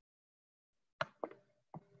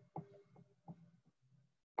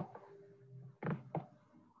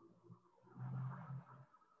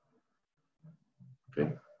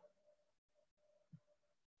 Okay.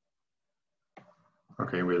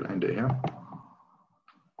 Okay, we'll end it here.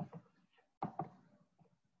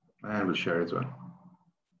 And we'll share as well.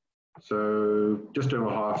 So just over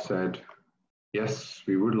half said, yes,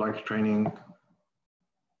 we would like training.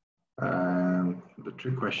 The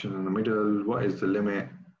trick question in the middle, what is the limit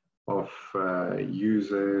of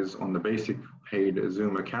users on the basic paid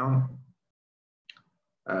Zoom account?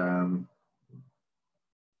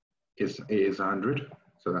 It is 100,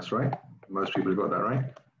 so that's right. Most people got that right.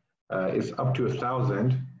 It's up to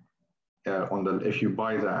 1,000 if you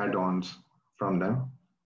buy the add-ons from them,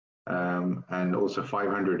 and also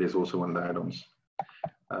 500 is also one of the add-ons.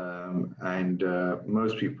 And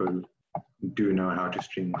most people do know how to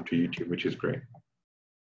stream onto YouTube, which is great.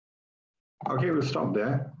 Okay, we'll stop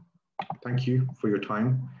there. Thank you for your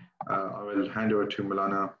time. I will hand over to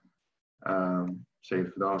Maulana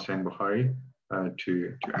Sayyid Fida Hussain Bukhari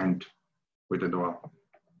to end with the dua.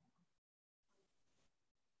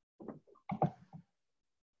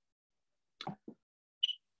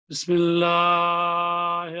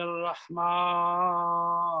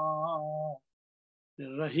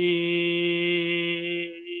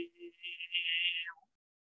 Bismillahirrahmanirrahim.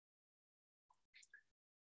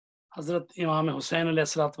 حضرت امام حسین علیہ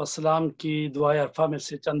السلام کی دعائے عرفہ میں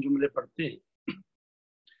سے چند جملے پڑھتے ہیں.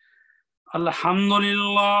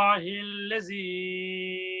 الحمدللہ الذی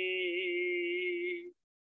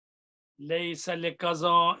لیس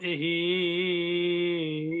لقضائہ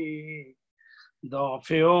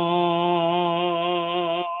دافع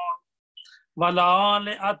ولا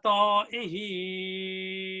لعطائہ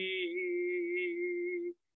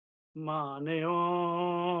مانع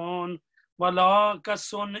ولا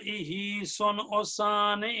كصنعه صنع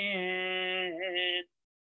صانع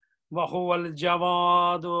وهو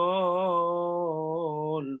الجواد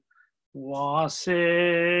الواسع.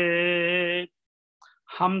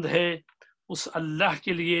 حمد ہے اس اللہ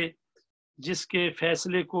کے لیے جس کے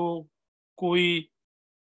فیصلے کو کوئی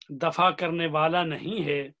دفع کرنے والا نہیں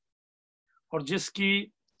ہے اور جس کی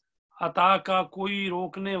عطا کا کوئی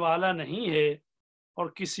روکنے والا نہیں ہے اور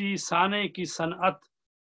کسی صانع کی صنعت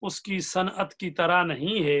اس کی صنعت کی طرح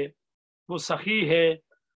نہیں ہے. وہ سخی ہے،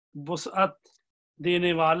 وسعت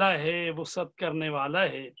دینے والا ہے، وسعت کرنے والا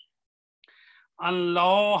ہے. ان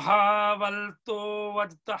لو حاولت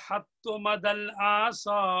واجتهدت مدى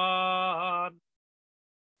الآثار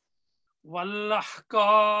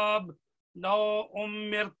والاحقاب لو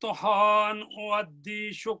امرتها ان اؤدي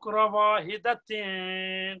شكر واحدة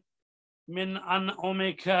من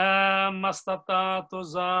انعمك ما استطعت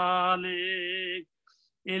ذلك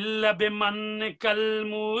إلا بمنك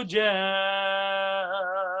الموجب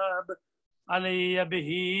علي به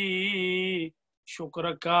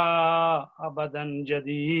شکرک ابدا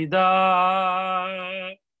جدیدا.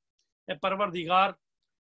 اے پروردگار،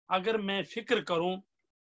 اگر میں فکر کروں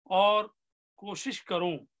اور کوشش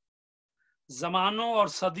کروں زمانوں اور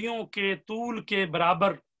صدیوں کے طول کے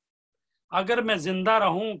برابر، اگر میں زندہ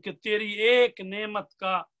رہوں کہ تیری ایک نعمت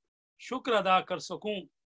کا شکر ادا کر سکوں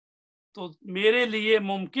تو میرے لیے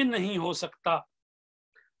ممکن نہیں ہو سکتا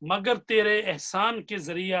مگر تیرے احسان کے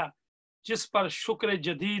ذریعہ جس پر شکر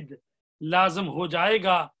جدید لازم ہو جائے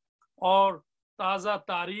گا اور تازہ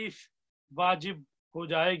تعریف واجب ہو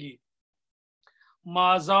جائے گی.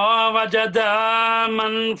 ماذا وجد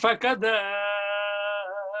من فقد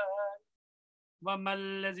وما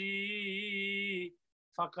الذی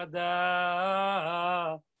فقد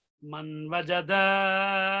من وجد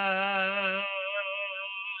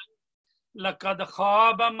لقد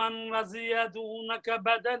خاب من رضی دونک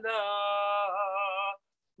بدلا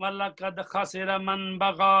وَلَقَدْ خَسِرَ مَنْ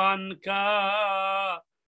بَغَى عَنْكَ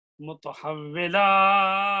مُتَحَوِّلًا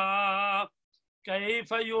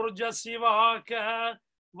كَيْفَ يُرْجَى سِوَاكَ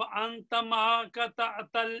وَأَنْتَ مَعَكَ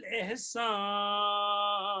تَحْتَ الْإِحْسَانِ.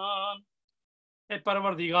 اے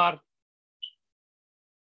پروردگار،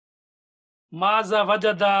 ماذا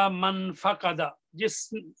وجد من فقد،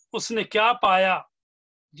 اس نے کیا پایا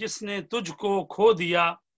جس نے تجھ کو کھو دیا،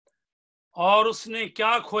 اور اس نے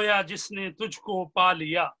کیا کھویا جس نے تجھ کو پا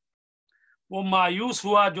لیا. وہ مایوس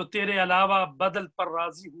ہوا جو تیرے علاوہ بدل پر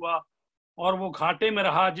راضی ہوا، اور وہ گھاٹے میں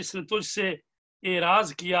رہا جس نے تجھ سے اعراض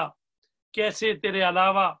کیا. کیسے تیرے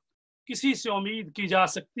علاوہ کسی سے امید کی جا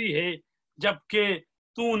سکتی ہے جبکہ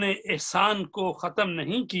تو نے احسان کو ختم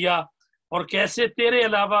نہیں کیا، اور کیسے تیرے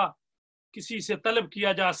علاوہ کسی سے طلب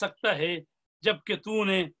کیا جا سکتا ہے جبکہ تو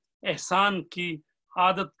نے احسان کی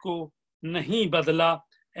عادت کو نہیں بدلا.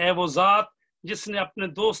 اے وہ ذات جس نے اپنے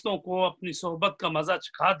دوستوں کو اپنی صحبت کا مزہ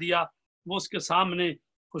چکھا دیا، وہ اس کے سامنے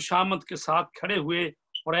خوشامد کے ساتھ کھڑے ہوئے.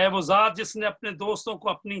 اور اے وہ ذات جس نے اپنے دوستوں کو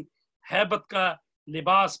اپنی ہیبت کا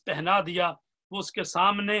لباس پہنا دیا، وہ اس کے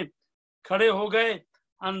سامنے کھڑے ہو گئے.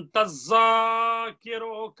 انت الذاکر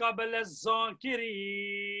قبل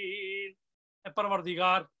الذاکرین. اے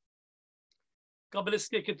پروردگار، قبل اس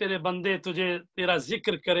کے کہ تیرے بندے تجھے تیرا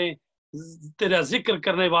ذکر کریں، تیرا ذکر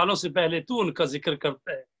کرنے والوں سے پہلے تو ان کا ذکر کرتا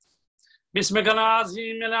ہے. بسمک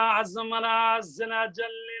العظیم العظم العظم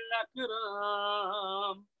جل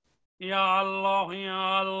الاکرام. یا اللہ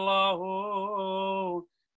یا اللہ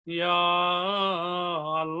یا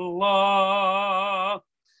اللہ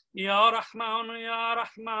یا رحمان یا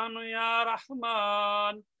رحمان یا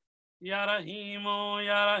رحمان या रहीमो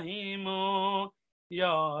या रहीमो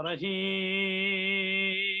या रहीम।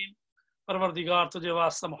 परवरदिगार तुझे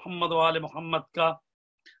वास्ता मोहम्मद वाले मोहम्मद का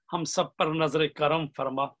हम सब पर नजर करम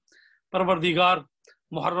फरमा। परवरदिगार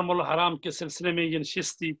मुहर्रमुल हराम के सिलसिले में ये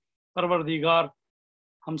नशिस्ती परवरदिगार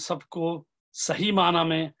हम सबको सही माना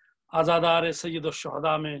में आज़ादार सैयद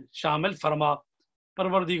शुहदा में शामिल फरमा।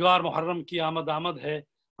 परवरदिगार मुहर्रम की आमद है,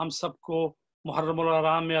 हम सबको मुहर्रमुल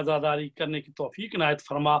हराम में आज़ादारी करने की तौफीक इनायत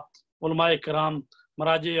फरमा। उलमाए कराम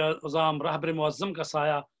मराजे अज़ाम रहबर मुअज़्ज़म का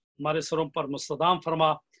साया हमारे सरों पर मुस्तदाम फरमा।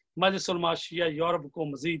 मजलिस उलमा शिया यूरोप को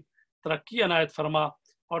मज़ीद तरक्की इनायत फरमा।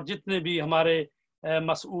 और जितने भी हमारे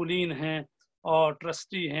मसऊलीन हैं और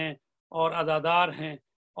ट्रस्टी हैं और अदादार हैं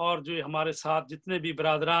और जो हमारे साथ जितने भी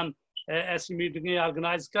बरादरान ऐसी मीटिंगें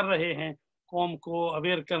ऑर्गेनाइज कर रहे हैं कौम को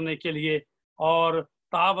अवेयर करने के लिए और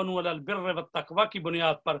तावनु अलल बिर्र व तक़वा की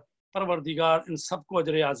बुनियाद पर, परवरदिगार इन सबको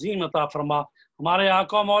अजर अज़ीम अता फरमा। हमारे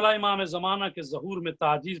आका मौला इमाम ज़माना के ज़हूर में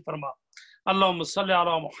ताजीज़ फरमा। अल्लाहुम्मा सल्लि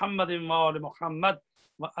अला मुहम्मद व आले मुहम्मद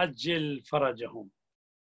व अज्जिल फरजहुम।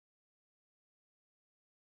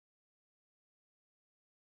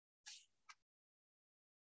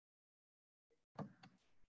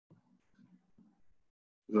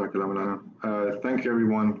 Thank you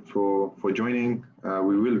everyone for joining.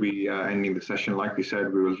 We will be ending the session. Like we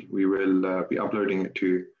said, we will be uploading it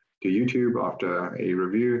to YouTube after a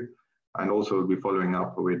review, and also we'll be following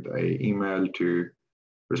up with an email to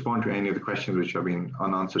respond to any of the questions which have been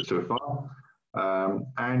unanswered so far,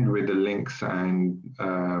 and with the links and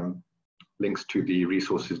links to the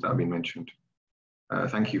resources that have been mentioned.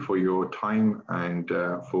 Thank you for your time and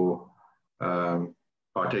for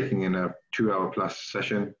partaking in a 2-hour plus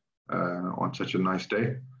session on such a nice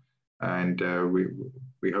day. And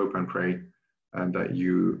we hope and pray that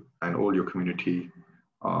you and all your community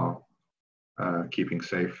are keeping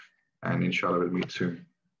safe, and inshallah we'll meet soon.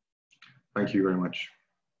 Thank you very much.